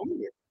happening.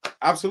 Absolutely, So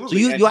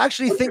absolutely. you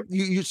actually think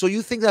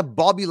you think that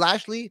Bobby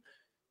Lashley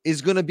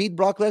is going to beat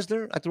Brock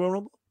Lesnar at the Royal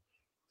Rumble?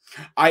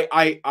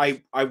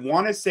 I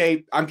want to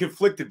say I'm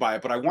conflicted by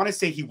it, but I want to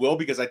say he will,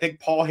 because I think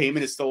Paul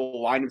Heyman is still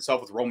aligned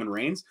himself with Roman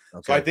Reigns.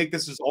 Okay. So I think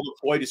this is all the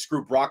ploy to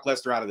screw Brock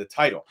Lesnar out of the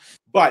title.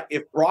 But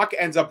if Brock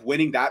ends up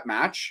winning that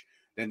match,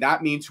 then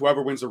that means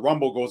whoever wins the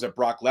Rumble goes at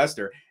Brock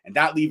Lesnar, and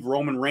that leaves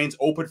Roman Reigns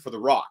open for The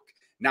Rock.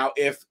 Now,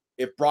 if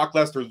Brock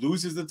Lesnar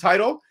loses the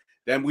title,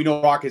 then we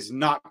know Brock is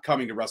not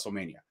coming to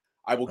WrestleMania.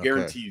 I will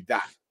guarantee you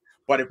that.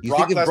 But if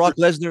Brock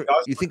Lesnar,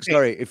 you think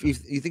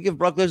if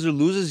Brock Lesnar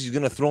loses, he's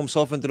gonna throw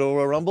himself into the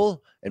Royal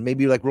Rumble, and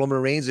maybe like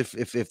Roman Reigns,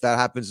 if that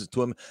happens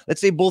to him,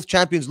 let's say both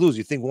champions lose,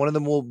 you think one of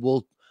them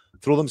will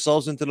throw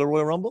themselves into the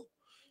Royal Rumble?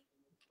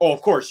 Oh,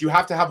 of course, you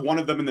have to have one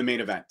of them in the main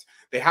event.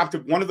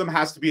 One of them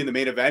has to be in the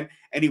main event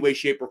any way,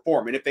 shape, or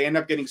form. And if they end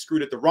up getting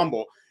screwed at the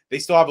Rumble, they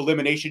still have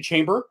Elimination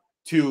Chamber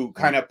to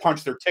kind of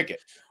punch their ticket.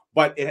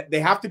 But they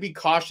have to be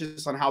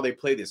cautious on how they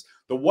play this.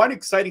 The one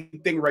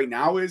exciting thing right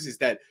now is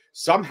that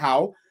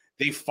somehow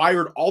they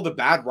fired all the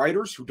bad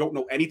writers who don't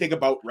know anything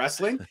about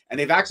wrestling, and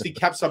they've actually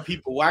kept some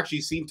people who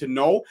actually seem to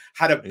know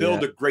how to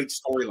build a great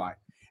storyline.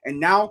 And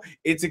now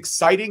it's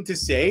exciting to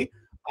say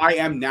I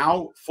am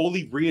now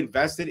fully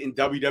reinvested in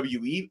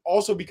WWE,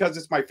 also because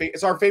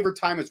it's our favorite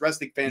time as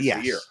wrestling fans of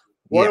the year.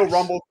 Royal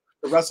Rumble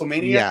to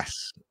WrestleMania,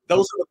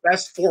 those are the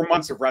best 4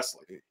 months of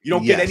wrestling. You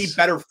don't get any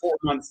better 4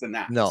 months than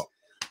that.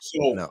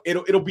 So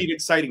it'll be an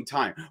exciting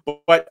time.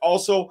 But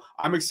also,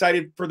 I'm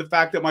excited for the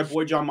fact that my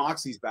boy Jon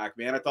Moxley's back,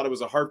 man. I thought it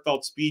was a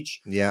heartfelt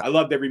speech. Yeah. I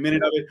loved every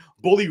minute of it.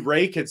 Bully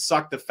Ray could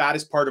suck the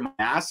fattest part of my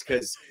ass,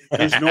 because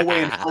there's no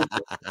way in hell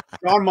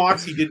Jon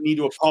Moxley didn't need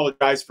to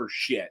apologize for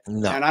shit.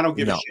 And I don't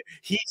give a shit.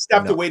 He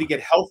stepped away to get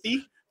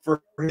healthy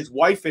for his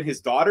wife and his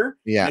daughter.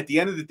 Yeah. And at the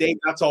end of the day,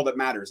 that's all that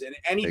matters. And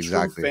any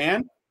true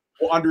fan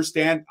will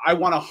understand I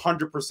want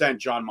 100%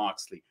 Jon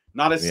Moxley,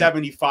 not a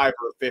 75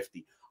 or a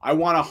 50. I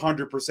want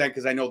 100%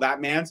 because I know that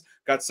man's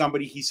got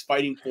somebody he's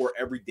fighting for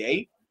every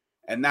day,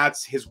 and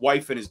that's his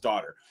wife and his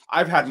daughter.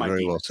 I've had my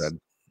demons. Well said.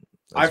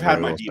 I've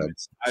had my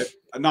demons.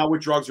 I'm not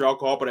with drugs or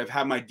alcohol, but I've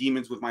had my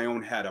demons with my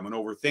own head. I'm an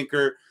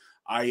overthinker.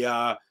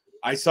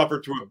 I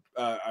suffered through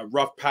a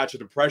rough patch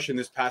of depression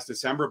this past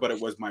December, but it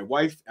was my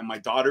wife and my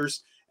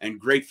daughters and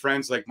great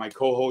friends like my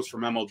co-host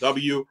from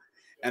MLW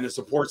and the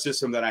support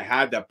system that I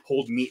had that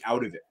pulled me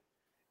out of it.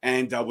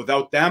 And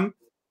without them,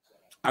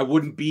 I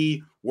wouldn't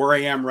be where I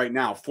am right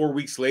now. 4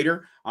 weeks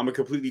later, I'm a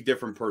completely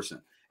different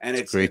person. And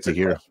it's great to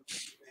hear.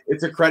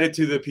 It's a credit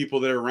to the people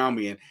that are around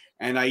me.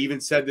 And I even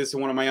said this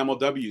in one of my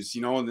MLWs,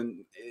 you know, and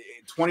then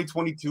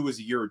 2022 is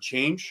a year of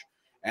change.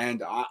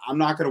 And I'm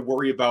not going to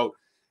worry about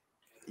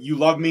you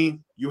love me,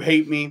 you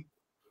hate me,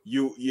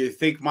 you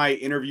think my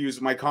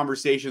interviews, my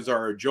conversations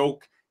are a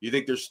joke, you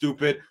think they're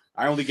stupid.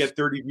 I only get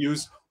 30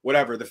 views,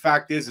 whatever. The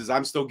fact is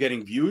I'm still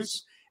getting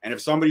views. And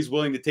if somebody's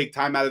willing to take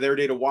time out of their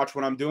day to watch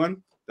what I'm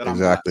doing,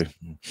 exactly.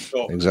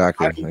 So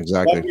exactly.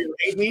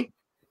 Hate me,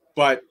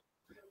 but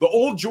the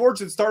old George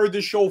that started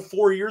this show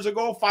 5 years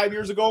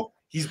ago,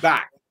 he's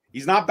back.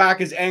 He's not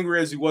back as angry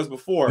as he was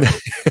before.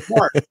 He's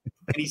smart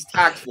and he's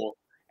tactful,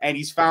 and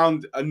he's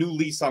found a new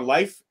lease on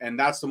life, and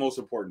that's the most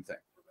important thing.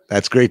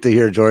 That's great to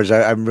hear, George.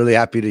 I'm really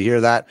happy to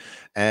hear that.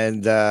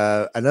 And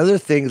another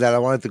thing that I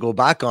wanted to go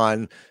back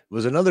on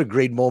was another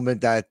great moment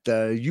that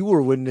you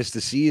were witness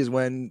to see is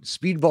when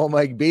Speedball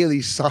Mike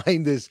Bailey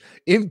signed this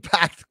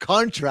Impact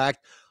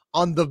contract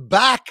on the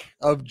back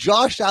of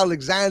Josh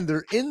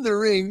Alexander in the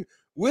ring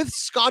with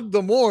Scott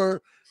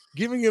D'Amore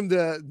giving him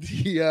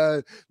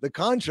the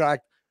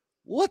contract.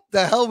 What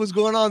the hell was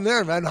going on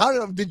there, man?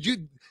 How did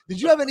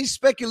you have any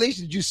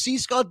speculation? Did you see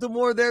Scott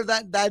D'Amore there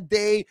that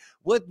day?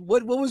 What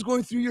was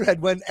going through your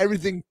head when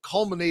everything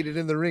culminated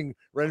in the ring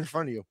right in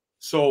front of you?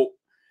 So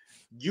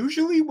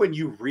usually when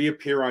you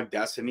reappear on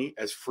Destiny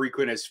as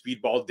frequent as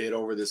Speedball did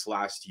over this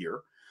last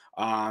year,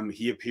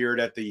 he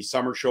appeared at the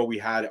summer show we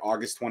had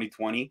August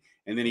 2020,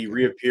 and then he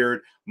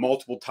reappeared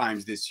multiple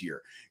times this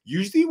year.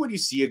 Usually when you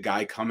see a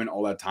guy coming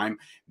all that time,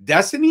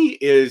 Destiny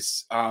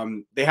is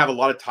they have a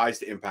lot of ties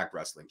to Impact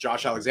Wrestling.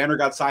 Josh Alexander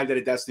got signed at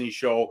a Destiny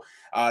show.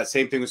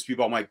 Same thing with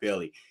Speedball Mike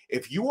Bailey.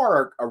 If you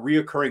are a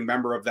reoccurring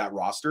member of that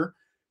roster,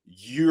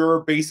 you're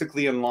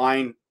basically in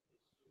line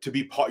to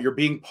be you're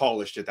being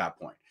polished at that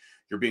point.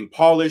 You're being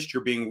polished,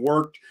 you're being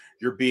worked,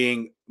 you're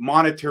being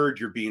monitored,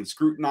 you're being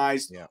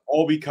scrutinized,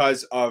 all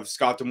because of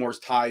Scott D'Amore's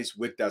ties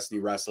with Destiny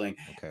Wrestling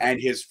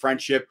and his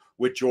friendship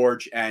with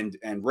George and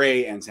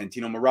Ray and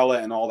Santino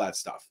Marella and all that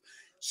stuff.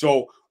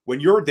 So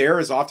when you're there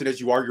as often as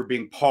you are, you're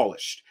being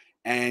polished.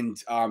 And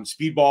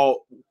Speedball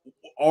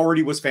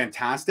already was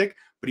fantastic,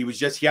 but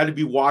he had to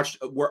be watched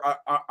where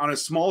on a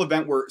small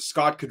event where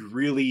Scott could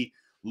really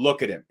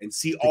look at him and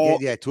see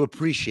to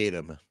appreciate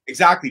him.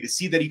 Exactly, to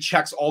see that he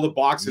checks all the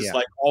boxes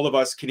like all of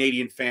us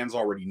Canadian fans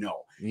already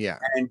know. Yeah.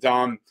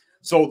 And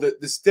so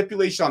the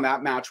stipulation on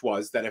that match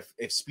was that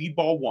if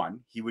Speedball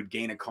won, he would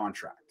gain a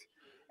contract.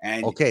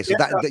 And okay, so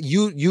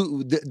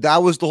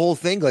that was the whole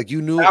thing. Like,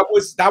 you knew that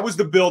was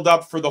the build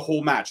up for the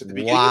whole match. At the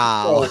beginning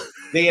of the show,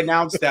 they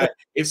announced that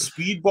if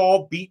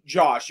Speedball beat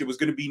Josh, it was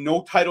going to be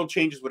no title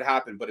changes would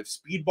happen. But if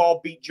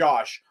Speedball beat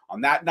Josh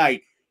on that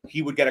night,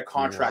 he would get a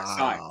contract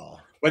signed.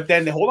 But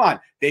then hold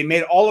on, they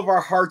made all of our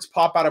hearts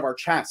pop out of our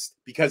chest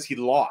because he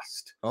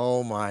lost.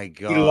 Oh my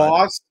God, he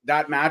lost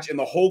that match, and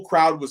the whole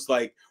crowd was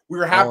like, we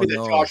were happy that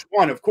Josh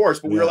won, of course,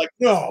 but we were like,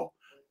 no,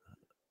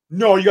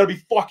 you got to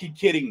be fucking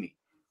kidding me.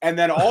 And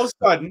then all of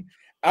a sudden,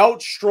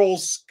 out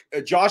strolls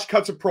Josh,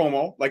 cuts a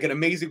promo, like an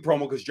amazing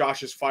promo, because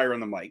Josh is fire on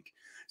the mic.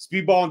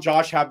 Speedball and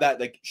Josh have that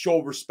like show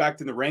of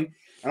respect in the ring,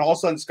 and all of a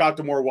sudden Scott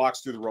D'Amore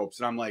walks through the ropes,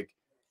 and I'm like,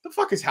 the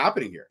fuck is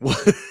happening here?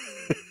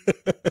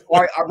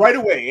 Right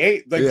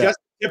away, like just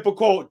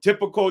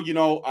typical. You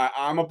know,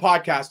 I'm a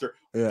podcaster.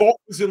 Phone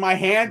was in my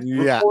hand.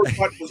 Record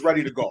button was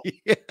ready to go.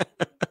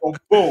 So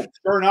boom,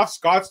 sure enough,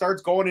 Scott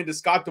starts going into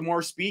Scott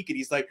D'Amore speak, and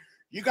he's like,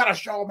 you got to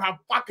show him how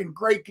fucking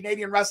great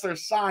Canadian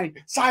wrestlers sign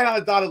on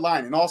the dotted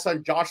line. And all of a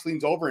sudden, Josh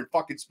leans over and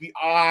fucking speak.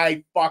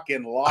 I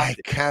fucking lost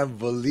it. I can't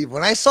believe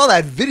when I saw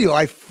that video,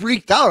 I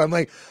freaked out. I'm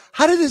like,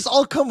 how did this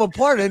all come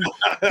apart? And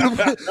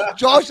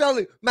Josh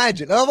Alexander,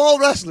 imagine, of all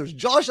wrestlers,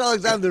 Josh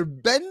Alexander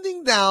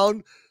bending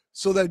down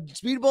so that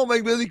Speedball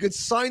McBilly could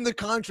sign the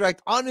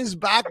contract on his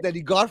back that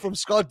he got from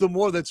Scott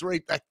D'Amore. That's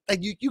right. Like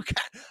you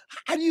can't.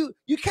 How do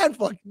you can't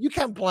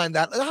plan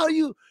that? How do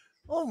you?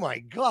 Oh my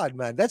God,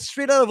 man. That's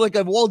straight out of like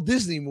a Walt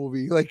Disney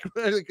movie. Like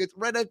it's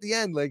right at the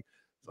end. Like,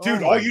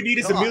 dude, all you need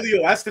is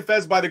Emilio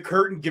Estevez by the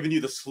curtain giving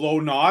you the slow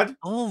nod.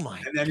 Oh my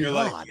God. And then you're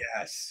like,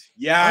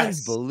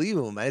 yes.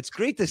 Unbelievable, man. It's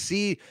great to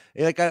see.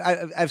 Like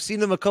I've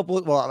seen him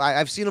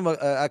I've seen him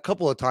a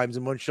couple of times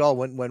in Montreal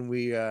when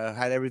we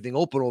had everything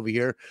open over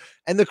here,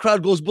 and the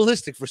crowd goes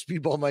ballistic for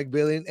Speedball Mike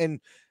Bailey. And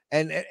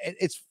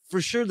it's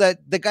for sure that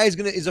the guy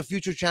is a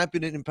future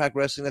champion in Impact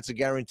Wrestling. That's a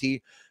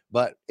guarantee.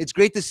 But it's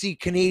great to see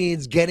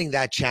Canadians getting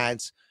that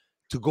chance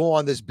to go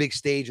on this big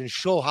stage and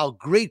show how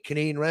great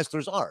Canadian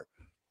wrestlers are.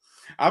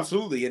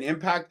 Absolutely. And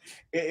Impact,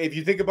 if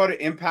you think about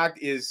it, Impact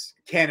is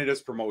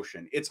Canada's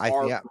promotion. It's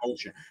our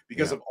promotion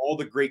because of all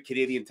the great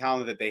Canadian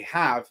talent that they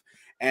have,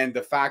 and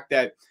the fact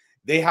that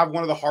they have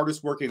one of the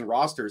hardest working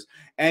rosters.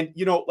 And,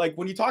 you know, like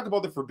when you talk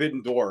about the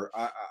Forbidden Door,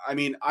 I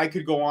mean, I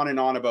could go on and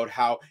on about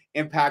how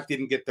Impact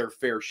didn't get their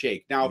fair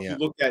shake. Now, if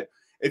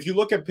you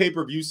look at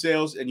pay-per-view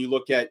sales and you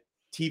look at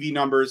TV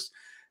numbers,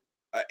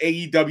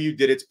 AEW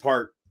did its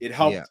part. It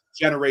helped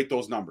generate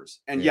those numbers.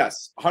 And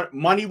yes,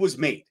 money was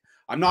made.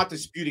 I'm not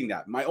disputing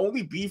that. My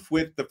only beef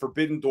with the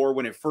Forbidden Door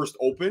when it first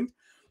opened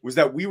was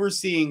that we were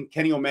seeing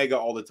Kenny Omega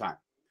all the time.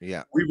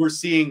 Yeah. We were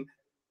seeing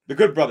the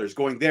Good Brothers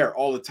going there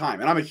all the time.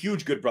 And I'm a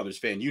huge Good Brothers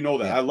fan. You know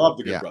that. I love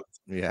the Good Brothers.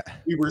 Yeah.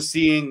 We were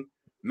seeing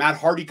Matt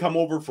Hardy come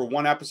over for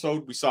one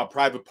episode. We saw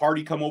Private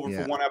Party come over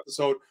for one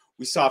episode.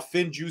 We saw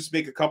Finn Juice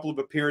make a couple of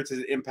appearances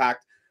at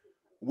Impact.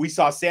 We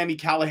saw Sami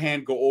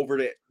Callihan go over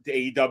to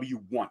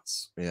AEW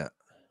once. Yeah.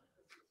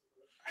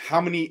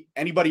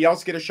 Anybody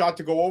else get a shot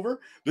to go over?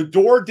 The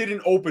door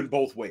didn't open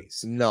both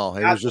ways. No,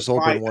 it was just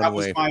open one way. That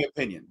was my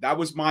opinion. That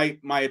was my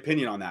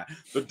opinion on that.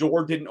 The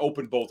door didn't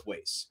open both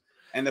ways.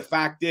 And the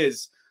fact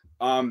is,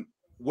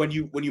 when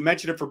you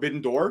mention a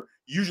Forbidden Door,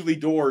 usually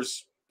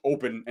doors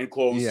open and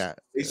close. Yeah.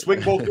 They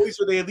swing both ways,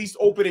 or they at least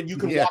open and you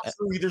can walk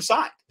through either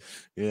side.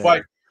 Yeah.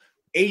 But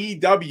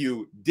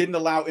AEW didn't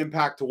allow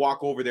Impact to walk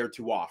over there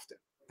too often.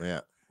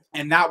 Yeah.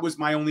 And that was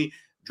my only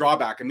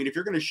drawback. I mean, if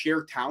you're going to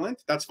share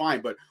talent, that's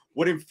fine. But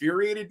what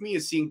infuriated me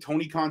is seeing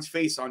Tony Khan's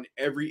face on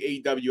every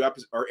AEW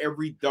episode or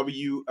every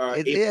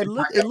it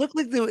looked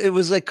like it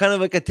was like kind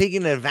of like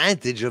taking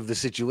advantage of the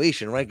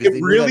situation, right? Because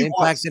they really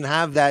Impact didn't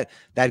have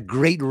that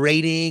great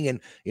rating and,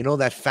 you know,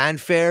 that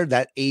fanfare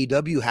that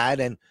AEW had,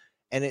 and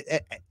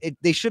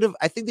they should have.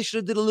 I think they should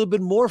have did a little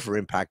bit more for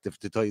Impact,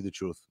 to tell you the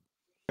truth.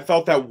 I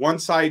felt that one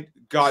side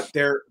got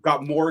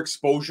more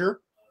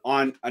exposure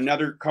on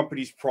another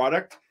company's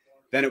product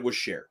than it was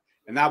shared.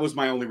 And that was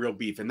my only real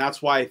beef. And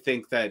that's why I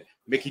think that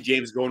Mickie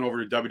James going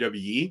over to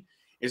WWE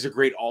is a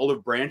great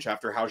olive branch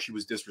after how she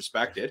was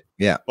disrespected.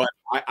 Yeah. But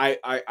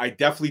I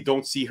definitely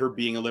don't see her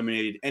being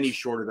eliminated any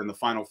shorter than the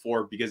Final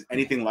Four, because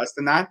anything less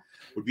than that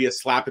would be a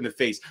slap in the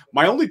face.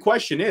 My only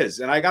question is,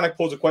 and I got to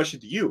pose a question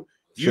to you.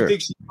 Do you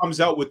think she comes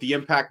out with the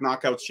Impact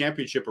Knockouts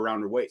Championship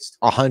around her waist?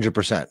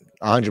 100%.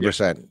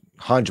 100%.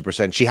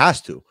 100%. She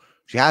has to.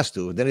 She has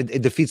to. Then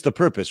it defeats the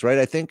purpose, right?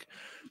 I think.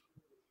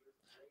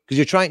 Because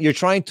you're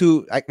trying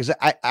to, because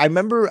I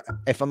remember,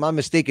 if I'm not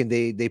mistaken,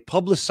 they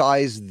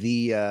publicized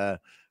the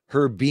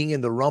her being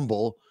in the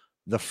Rumble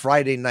the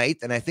Friday night,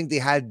 and I think they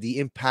had the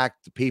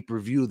Impact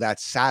pay-per-view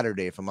that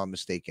Saturday, if I'm not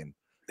mistaken.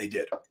 They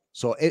did.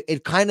 So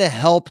it kind of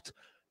helped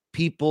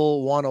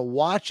people want to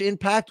watch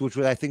Impact, which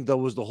I think that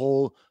was the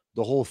whole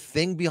the whole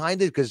thing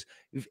behind it, because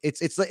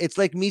it's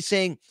like me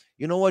saying,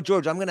 you know what,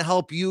 George, I'm going to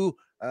help you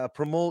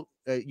promote.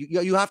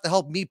 You have to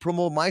help me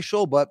promote my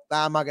show, but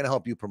I'm not going to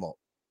help you promote.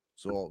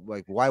 So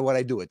like, why would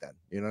I do it then?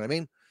 You know what I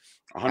mean?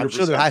 I'm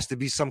sure there 100%. has to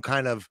be some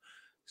kind of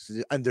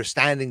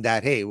understanding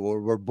that, hey,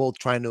 we're both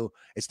trying to.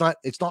 It's not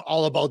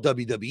all about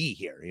WWE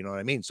here. You know what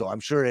I mean? So I'm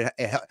sure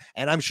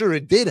and I'm sure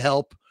it did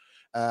help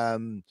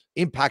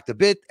Impact a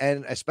bit,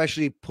 and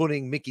especially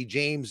putting Mickie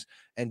James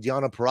and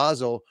Deonna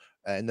Purrazzo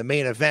in the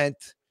main event.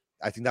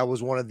 I think that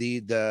was one of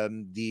the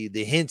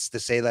hints to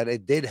say that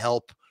it did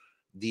help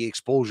the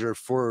exposure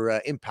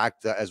for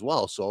Impact as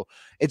well. So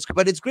it's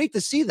great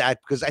to see that,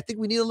 because I think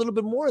we need a little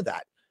bit more of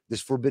that,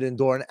 this Forbidden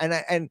Door.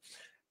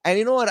 And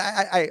you know what,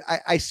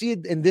 I see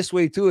it in this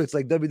way too. It's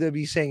like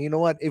WWE saying, you know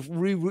what, if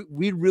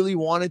we really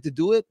wanted to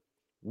do it,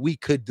 we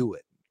could do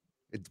it.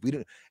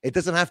 It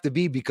doesn't have to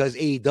be because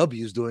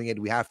AEW is doing it,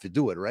 we have to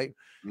do it, right?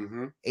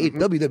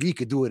 WWE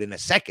could do it in a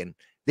second.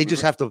 They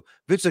just have to.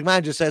 Vince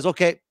McMahon just says,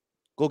 okay,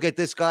 go get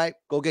this guy,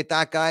 go get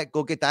that guy,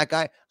 go get that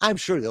guy. I'm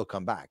sure they'll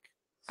come back.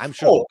 I'm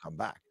sure they'll come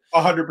back.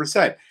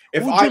 100%.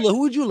 Who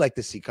would you like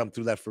to see come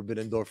through that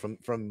Forbidden Door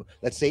from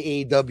let's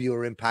say AEW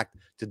or Impact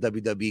to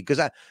WWE? Because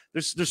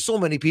there's so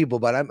many people,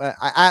 but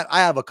I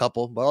have a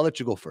couple, but I'll let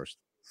you go first.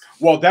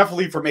 Well,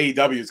 definitely from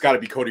AEW, it's got to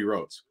be Cody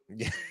Rhodes.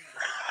 Yeah.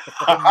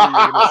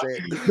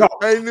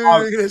 I knew you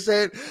were gonna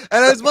say it.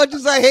 And as much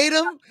as I hate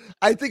him,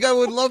 I think I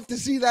would love to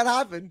see that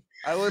happen.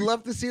 I would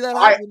love to see that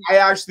happen. I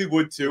actually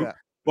would too. Yeah.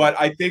 But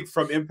I think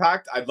from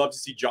Impact, I'd love to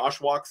see Josh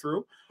walk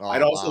through.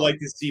 I'd also like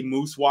to see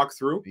Moose walk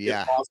through,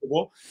 if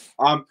possible.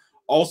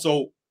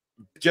 Also,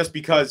 just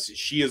because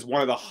she is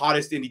one of the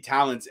hottest indie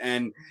talents,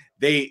 and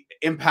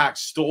Impact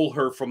stole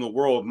her from the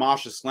world,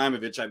 Masha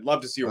Slamovich. I'd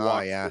love to see her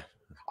walk through.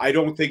 I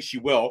don't think she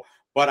will.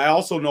 But I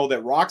also know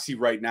that Roxy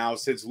right now,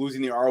 since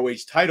losing the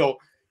ROH title,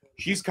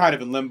 she's kind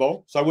of in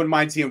limbo. So I wouldn't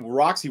mind seeing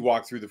Roxy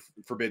walk through the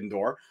Forbidden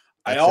Door.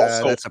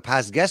 That's a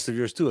past guest of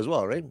yours too, as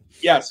well, right?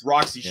 Yes,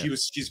 Roxy. Yeah.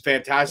 She's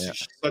fantastic. Yeah.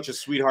 She's such a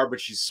sweetheart, but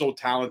she's so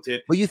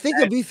talented. But you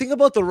think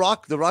about the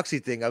Roxy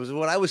thing.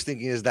 What I was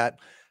thinking is that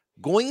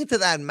going into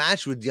that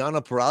match with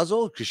Deonna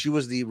Purrazzo, because she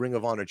was the Ring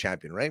of Honor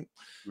champion, right?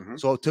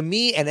 So to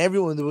me and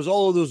everyone, there was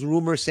all of those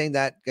rumors saying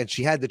that, and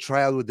she had the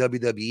tryout with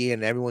WWE,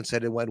 and everyone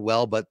said it went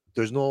well, but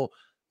there's no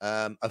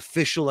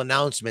official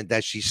announcement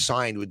that she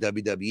signed with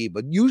WWE.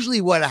 But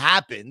usually what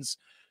happens,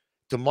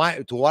 to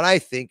what I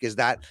think, is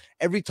that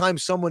every time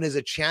someone is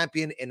a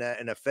champion in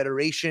a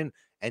federation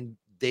and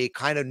they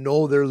kind of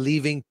know they're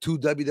leaving to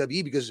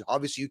WWE, because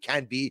obviously you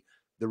can't be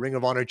the Ring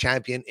of Honor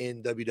champion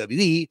in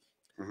WWE,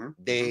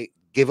 they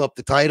give up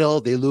the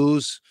title, they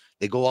lose,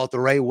 they go out the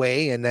right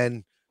way, and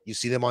then you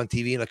see them on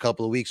TV in a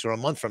couple of weeks or a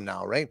month from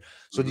now, right?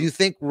 So do you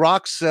think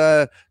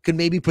Rox could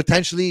maybe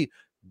potentially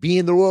be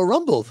in the Royal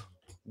Rumble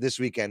this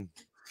weekend?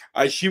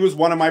 She was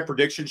one of my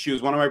predictions. She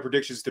was one of my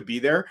predictions to be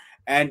there.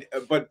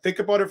 But think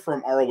about it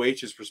from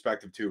ROH's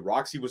perspective too.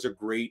 Roxy was a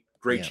great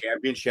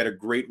champion. She had a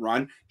great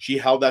run. She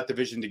held that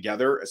division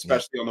together,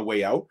 especially on the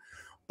way out.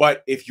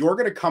 But if you're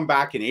going to come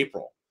back in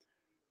April,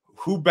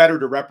 who better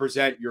to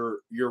represent your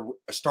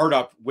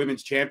startup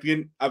women's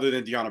champion other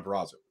than Deonna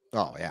Purrazzo?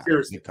 Oh yeah,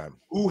 seriously.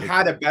 Who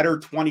had a better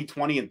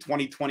 2020 and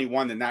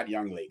 2021 than that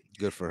young lady?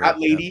 Good for her. That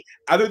lady,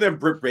 other than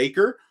Britt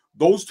Baker,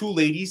 those two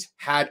ladies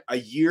had a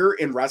year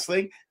in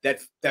wrestling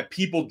that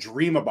people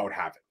dream about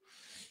having.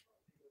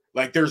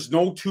 Like, there's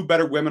no two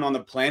better women on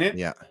the planet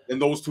than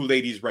those two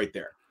ladies right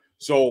there.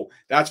 So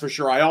that's for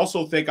sure. I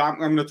also think I'm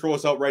going to throw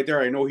us out right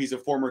there. I know he's a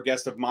former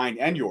guest of mine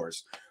and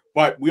yours,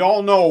 but we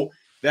all know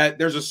that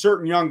there's a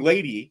certain young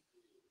lady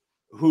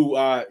who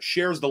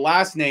shares the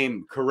last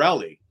name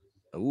Corelli.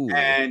 Ooh.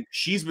 And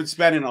she's been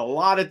spending a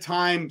lot of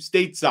time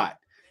stateside.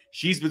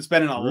 She's been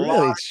spending a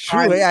lot of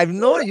time. True. I've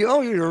known you.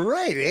 Oh, you're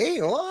right.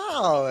 Hey,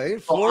 wow. Hey,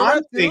 so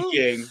I'm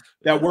thinking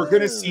that we're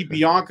going to see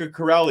Bianca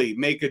Corelli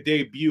make a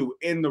debut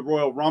in the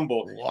Royal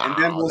Rumble, and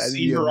then we'll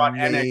see her on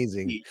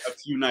NXT a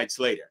few nights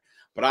later.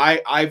 But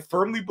I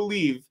firmly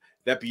believe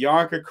that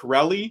Bianca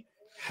Corelli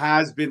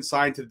has been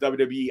signed to the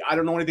WWE. I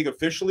don't know anything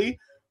officially,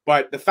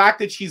 but the fact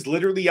that she's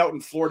literally out in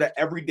Florida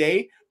every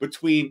day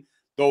between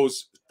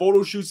those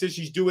photo shoots that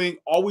she's doing,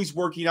 always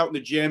working out in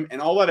the gym,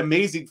 and all that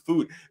amazing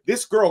food.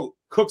 This girl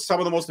cooks some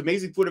of the most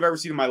amazing food I've ever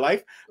seen in my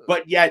life,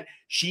 but yet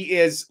she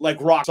is like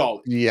rock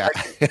solid. Yeah.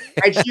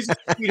 And she's a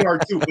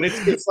sweetheart too, but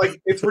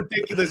it's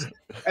ridiculous.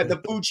 And the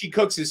food she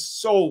cooks is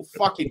so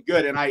fucking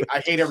good, and I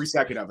hate every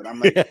second of it. I'm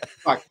like,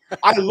 fuck.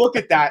 I look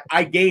at that,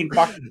 I gain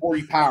fucking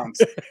 40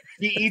 pounds.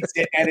 He eats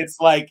it, and it's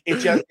like it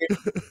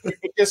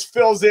just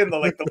fills in the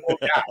little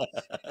gap.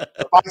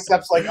 The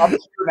biceps like up here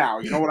now.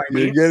 You know what I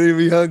mean? You're getting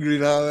me hungry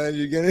now, man.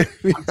 You're getting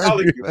me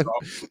hungry. You, bro.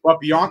 But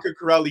Bianca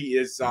Corelli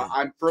is.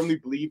 I firmly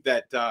believe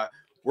that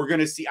we're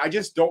going to see. I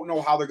just don't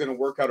know how they're going to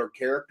work out her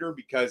character,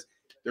 because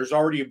there's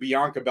already a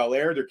Bianca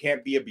Belair. There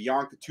can't be a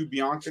Bianca, two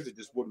Biancas. It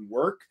just wouldn't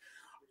work.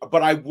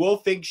 But I will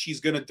think she's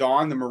going to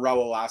don the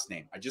Morello last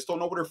name. I just don't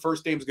know what her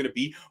first name is going to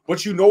be.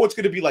 But you know it's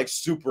going to be like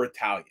super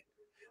Italian.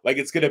 Like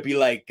it's going to be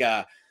like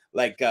I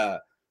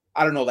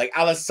don't know, like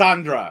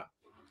Alessandra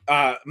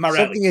Morelli.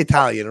 Something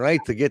Italian, right?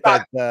 To get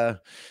that,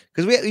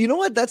 because you know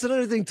what? That's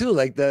another thing too.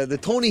 Like the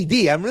Tony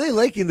D. I'm really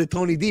liking the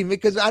Tony D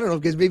because I don't know,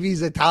 because maybe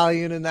he's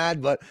Italian and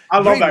that, but I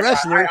love great that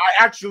wrestler. guy.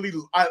 I actually,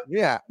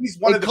 yeah, he's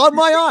one it of caught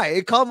my eye.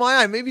 It caught my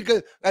eye. Maybe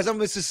because as I'm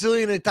a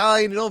Sicilian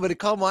Italian, but it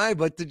caught my eye.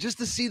 But just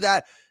to see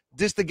that,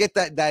 just to get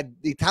that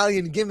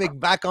Italian gimmick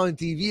back on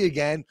TV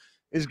again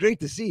is great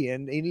to see.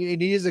 And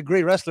he is a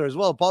great wrestler as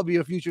well. Probably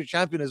a future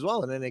champion as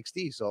well in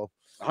NXT. So.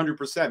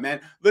 100%,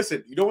 man.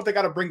 Listen, you know what they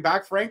got to bring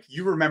back, Frank?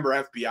 You remember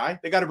FBI?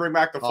 They got to bring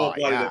back the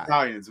full-blooded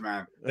Italians,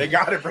 man. They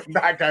got to bring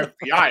back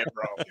FBI,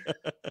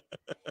 bro.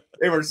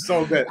 They were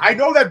so good. I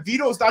know that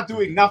Vito's not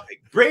doing nothing.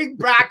 Bring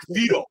back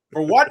Vito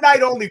for one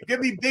night only.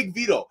 Give me Big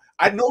Vito.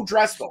 No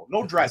dress, though.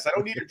 No dress. I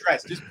don't need a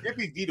dress. Just give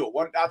me Vito.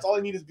 That's all I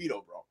need is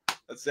Vito, bro.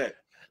 That's it.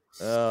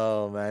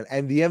 Oh man,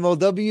 and the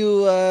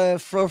MLW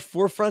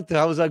forefront.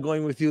 How was that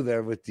going with you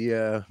there with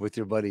your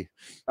buddy?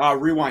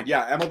 Rewind,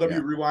 yeah.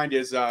 MLW Rewind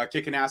is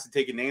kicking ass and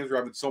taking names. We're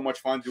having so much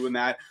fun doing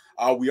that.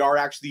 We are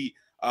actually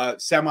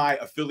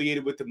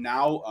semi-affiliated with them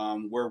now,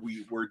 where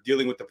we're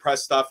dealing with the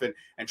press stuff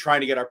and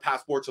trying to get our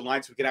passports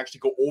aligned so we can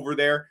actually go over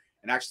there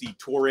and actually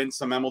tour in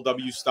some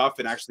MLW stuff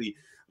and actually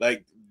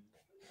like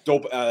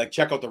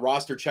check out the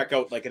roster, check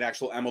out like an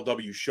actual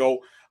MLW show.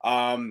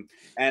 And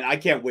I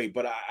can't wait,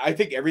 but I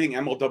think everything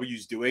MLW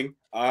is doing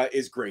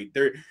is great.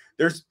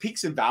 There's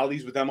peaks and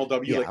valleys with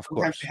MLW. Yeah, like of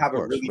sometimes course, they have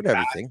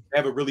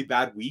a really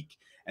bad week,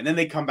 and then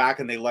they come back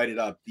and they light it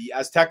up. The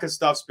Azteca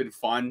stuff's been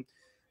fun,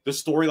 the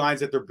storylines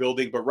that they're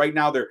building, but right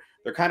now they're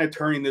kind of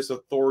turning this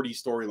authority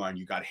storyline.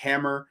 You got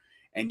Hammer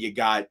and you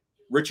got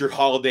Richard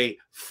Holiday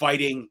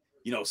fighting,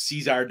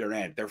 Cesar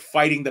Durant. They're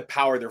fighting the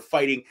power. They're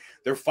fighting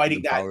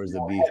that powers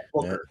that be.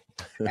 Booker.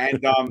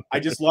 And I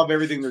just love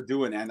everything they're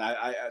doing. And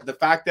I the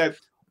fact that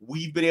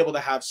we've been able to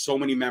have so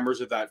many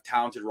members of that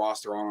talented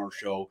roster on our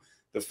show,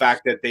 the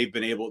fact that they've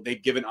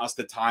given us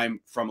the time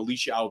from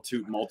Alicia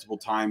Altute multiple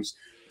times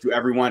to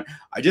everyone.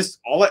 I just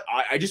want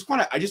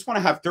to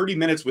have 30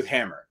 minutes with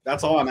Hammer.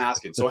 That's all I'm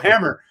asking. So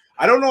Hammer,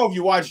 I don't know if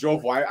you watch Joe,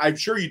 I'm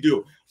sure you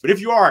do. But if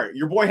you are,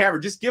 your boy Hammer,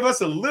 just give us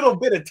a little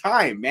bit of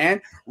time,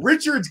 man.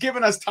 Richard's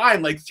given us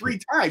time like 3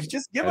 times.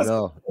 Just give us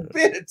a little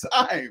bit of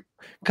time.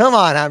 Come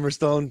on,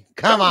 Hammerstone.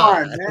 Come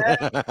on, man.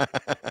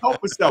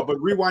 Help us out. But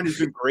Rewind has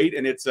been great,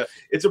 and it's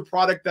a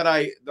product that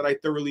I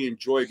thoroughly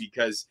enjoy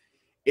because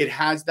it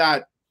has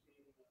that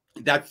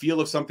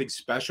feel of something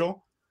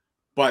special,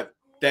 but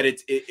that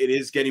it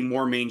is getting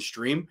more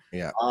mainstream.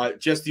 Yeah.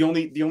 Just the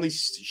only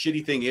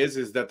shitty thing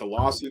is that the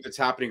lawsuit that's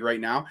happening right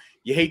now,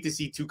 you hate to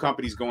see 2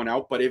 companies going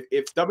out, but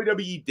if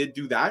WWE did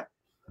do that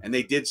and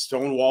they did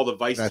stonewall the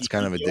Vice, that's TV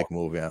kind of a deal, dick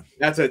move. Yeah.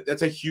 That's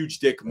a huge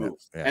dick move.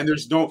 Yeah.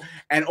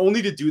 And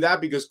only to do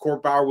that because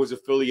Court Bauer was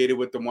affiliated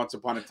with them once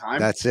upon a time.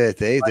 That's it.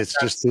 It's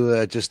just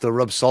to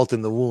rub salt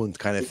in the wound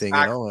kind of thing.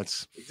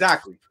 It's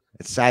exactly.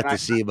 It's sad to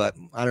see, but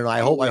I don't know.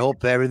 I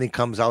hope everything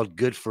comes out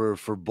good for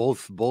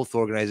both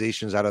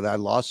organizations out of that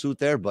lawsuit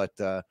there. But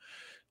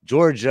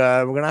George,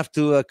 we're gonna have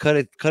to cut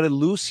it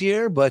loose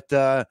here. But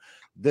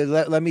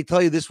let me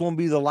tell you, this won't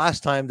be the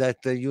last time that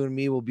you and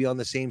me will be on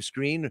the same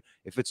screen,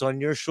 if it's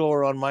on your show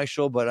or on my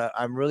show. But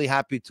I'm really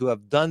happy to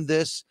have done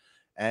this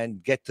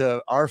and get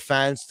to our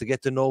fans to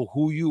get to know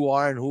who you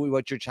are and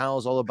what your channel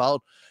is all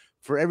about.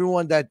 For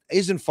everyone that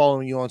isn't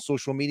following you on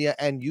social media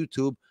and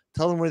YouTube,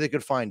 tell them where they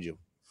could find you.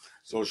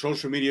 So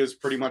social media is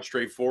pretty much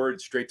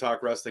straightforward. Straight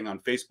Talk Wrestling on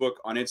Facebook,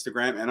 on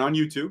Instagram, and on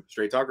YouTube.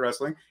 Straight Talk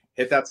Wrestling.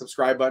 Hit that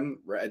subscribe button.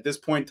 At this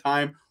point in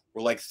time,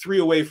 we're like 3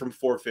 away from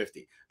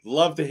 450.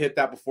 Love to hit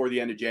that before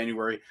the end of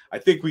January. I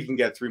think we can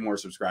get 3 more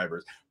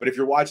subscribers. But if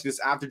you're watching this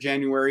after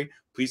January,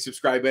 please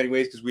subscribe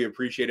anyways because we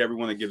appreciate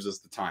everyone that gives us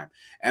the time.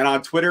 And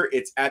on Twitter,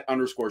 it's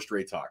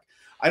 @_Straight Talk.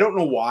 I don't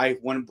know why.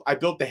 When I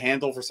built the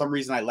handle, for some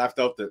reason, I left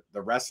out the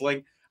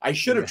wrestling. I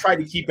should have tried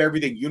to keep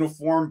everything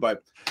uniform,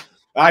 but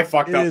I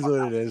fucked up. It is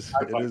what it is.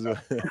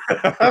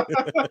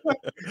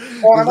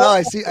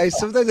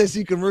 Sometimes I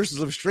see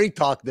commercials of Straight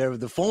Talk there with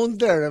the phones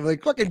there. And I'm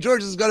like, fucking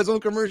George has got his own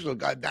commercial.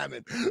 God damn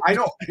it. I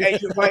know. Hey,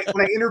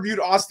 when I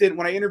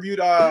interviewed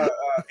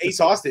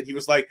Ace Austin, he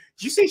was like,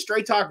 "Did you say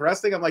Straight Talk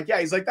Wrestling?" I'm like, "Yeah."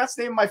 He's like, "That's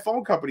the name of my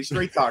phone company,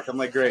 Straight Talk." I'm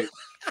like, "Great."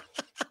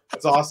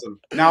 That's awesome.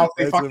 Now, if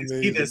they fucking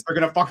see this, they're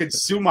gonna fucking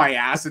sue my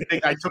ass and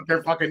think I took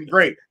their fucking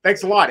great.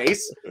 Thanks a lot,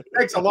 Ace.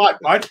 Thanks a lot,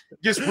 bud.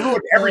 Just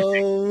ruined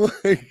everything. Oh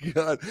my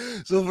god!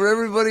 So for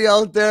everybody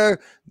out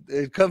there,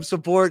 come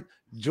support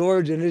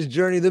George and his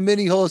journey, the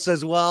mini hosts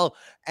as well,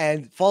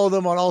 and follow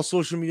them on all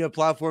social media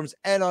platforms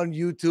and on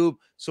YouTube.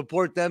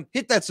 Support them.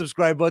 Hit that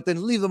subscribe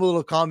button. Leave them a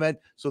little comment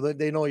so that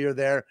they know you're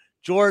there.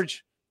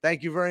 George,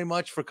 thank you very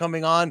much for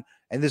coming on.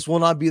 And this will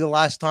not be the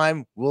last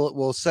time.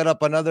 We'll set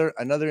up another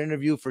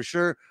interview for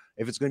sure.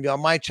 If it's going to be on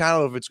my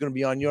channel, if it's going to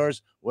be on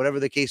yours, whatever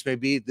the case may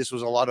be, this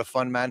was a lot of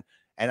fun, man.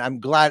 And I'm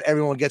glad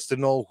everyone gets to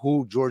know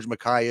who George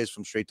Mckay is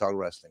from Straight Talk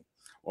Wrestling.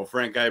 Well,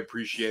 Frank, I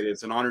appreciate it.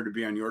 It's an honor to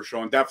be on your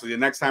show. And definitely the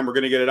next time we're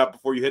going to get it up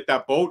before you hit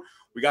that boat.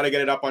 We got to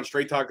get it up on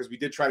Straight Talk because we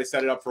did try to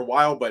set it up for a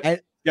while. But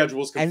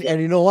schedules. And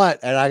you know what?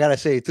 And I gotta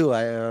say too,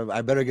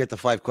 I better get the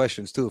 5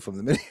 questions too from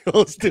the mini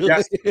goals too.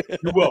 Yes,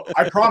 you will.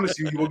 I promise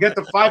you, you will get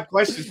the 5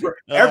 questions.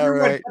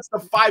 Everyone gets the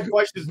 5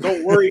 questions.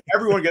 Don't worry,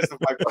 everyone gets the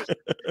 5 questions.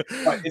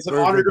 But it's an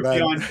honor to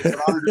be on. It's an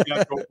honor to be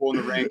on Joe Full in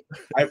the Ring.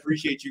 I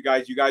appreciate you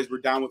guys. You guys were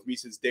down with me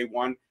since day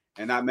one,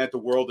 and that meant the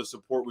world. The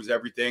support was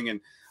everything.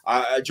 And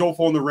Joe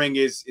Full in the Ring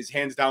is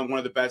hands down one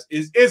of the best.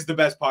 Is the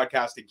best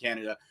podcast in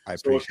Canada.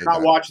 So if you're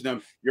not watching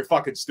them, you're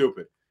fucking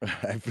stupid.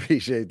 I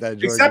appreciate that,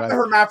 George. Except the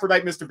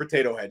hermaphrodite, Mr.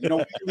 Potato Head. You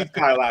know, leave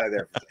Kyle out of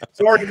there.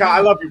 Sorry, Kyle. I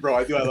love you, bro.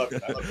 I do. I love you.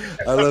 I love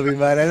you. I love you,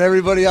 man. And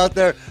everybody out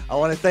there, I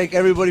want to thank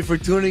everybody for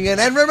tuning in.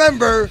 And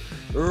remember,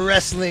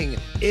 wrestling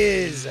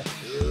is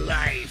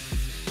life.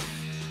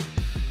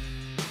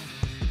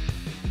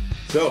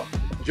 So,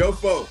 Joe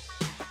Fo,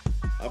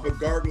 I'm a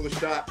gargle a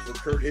shot for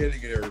Kurt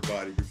Hennig and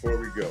everybody before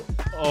we go.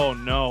 Oh,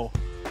 no.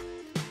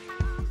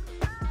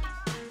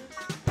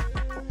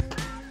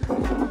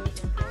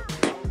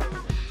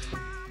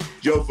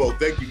 Joe Fo,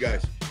 thank you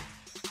guys.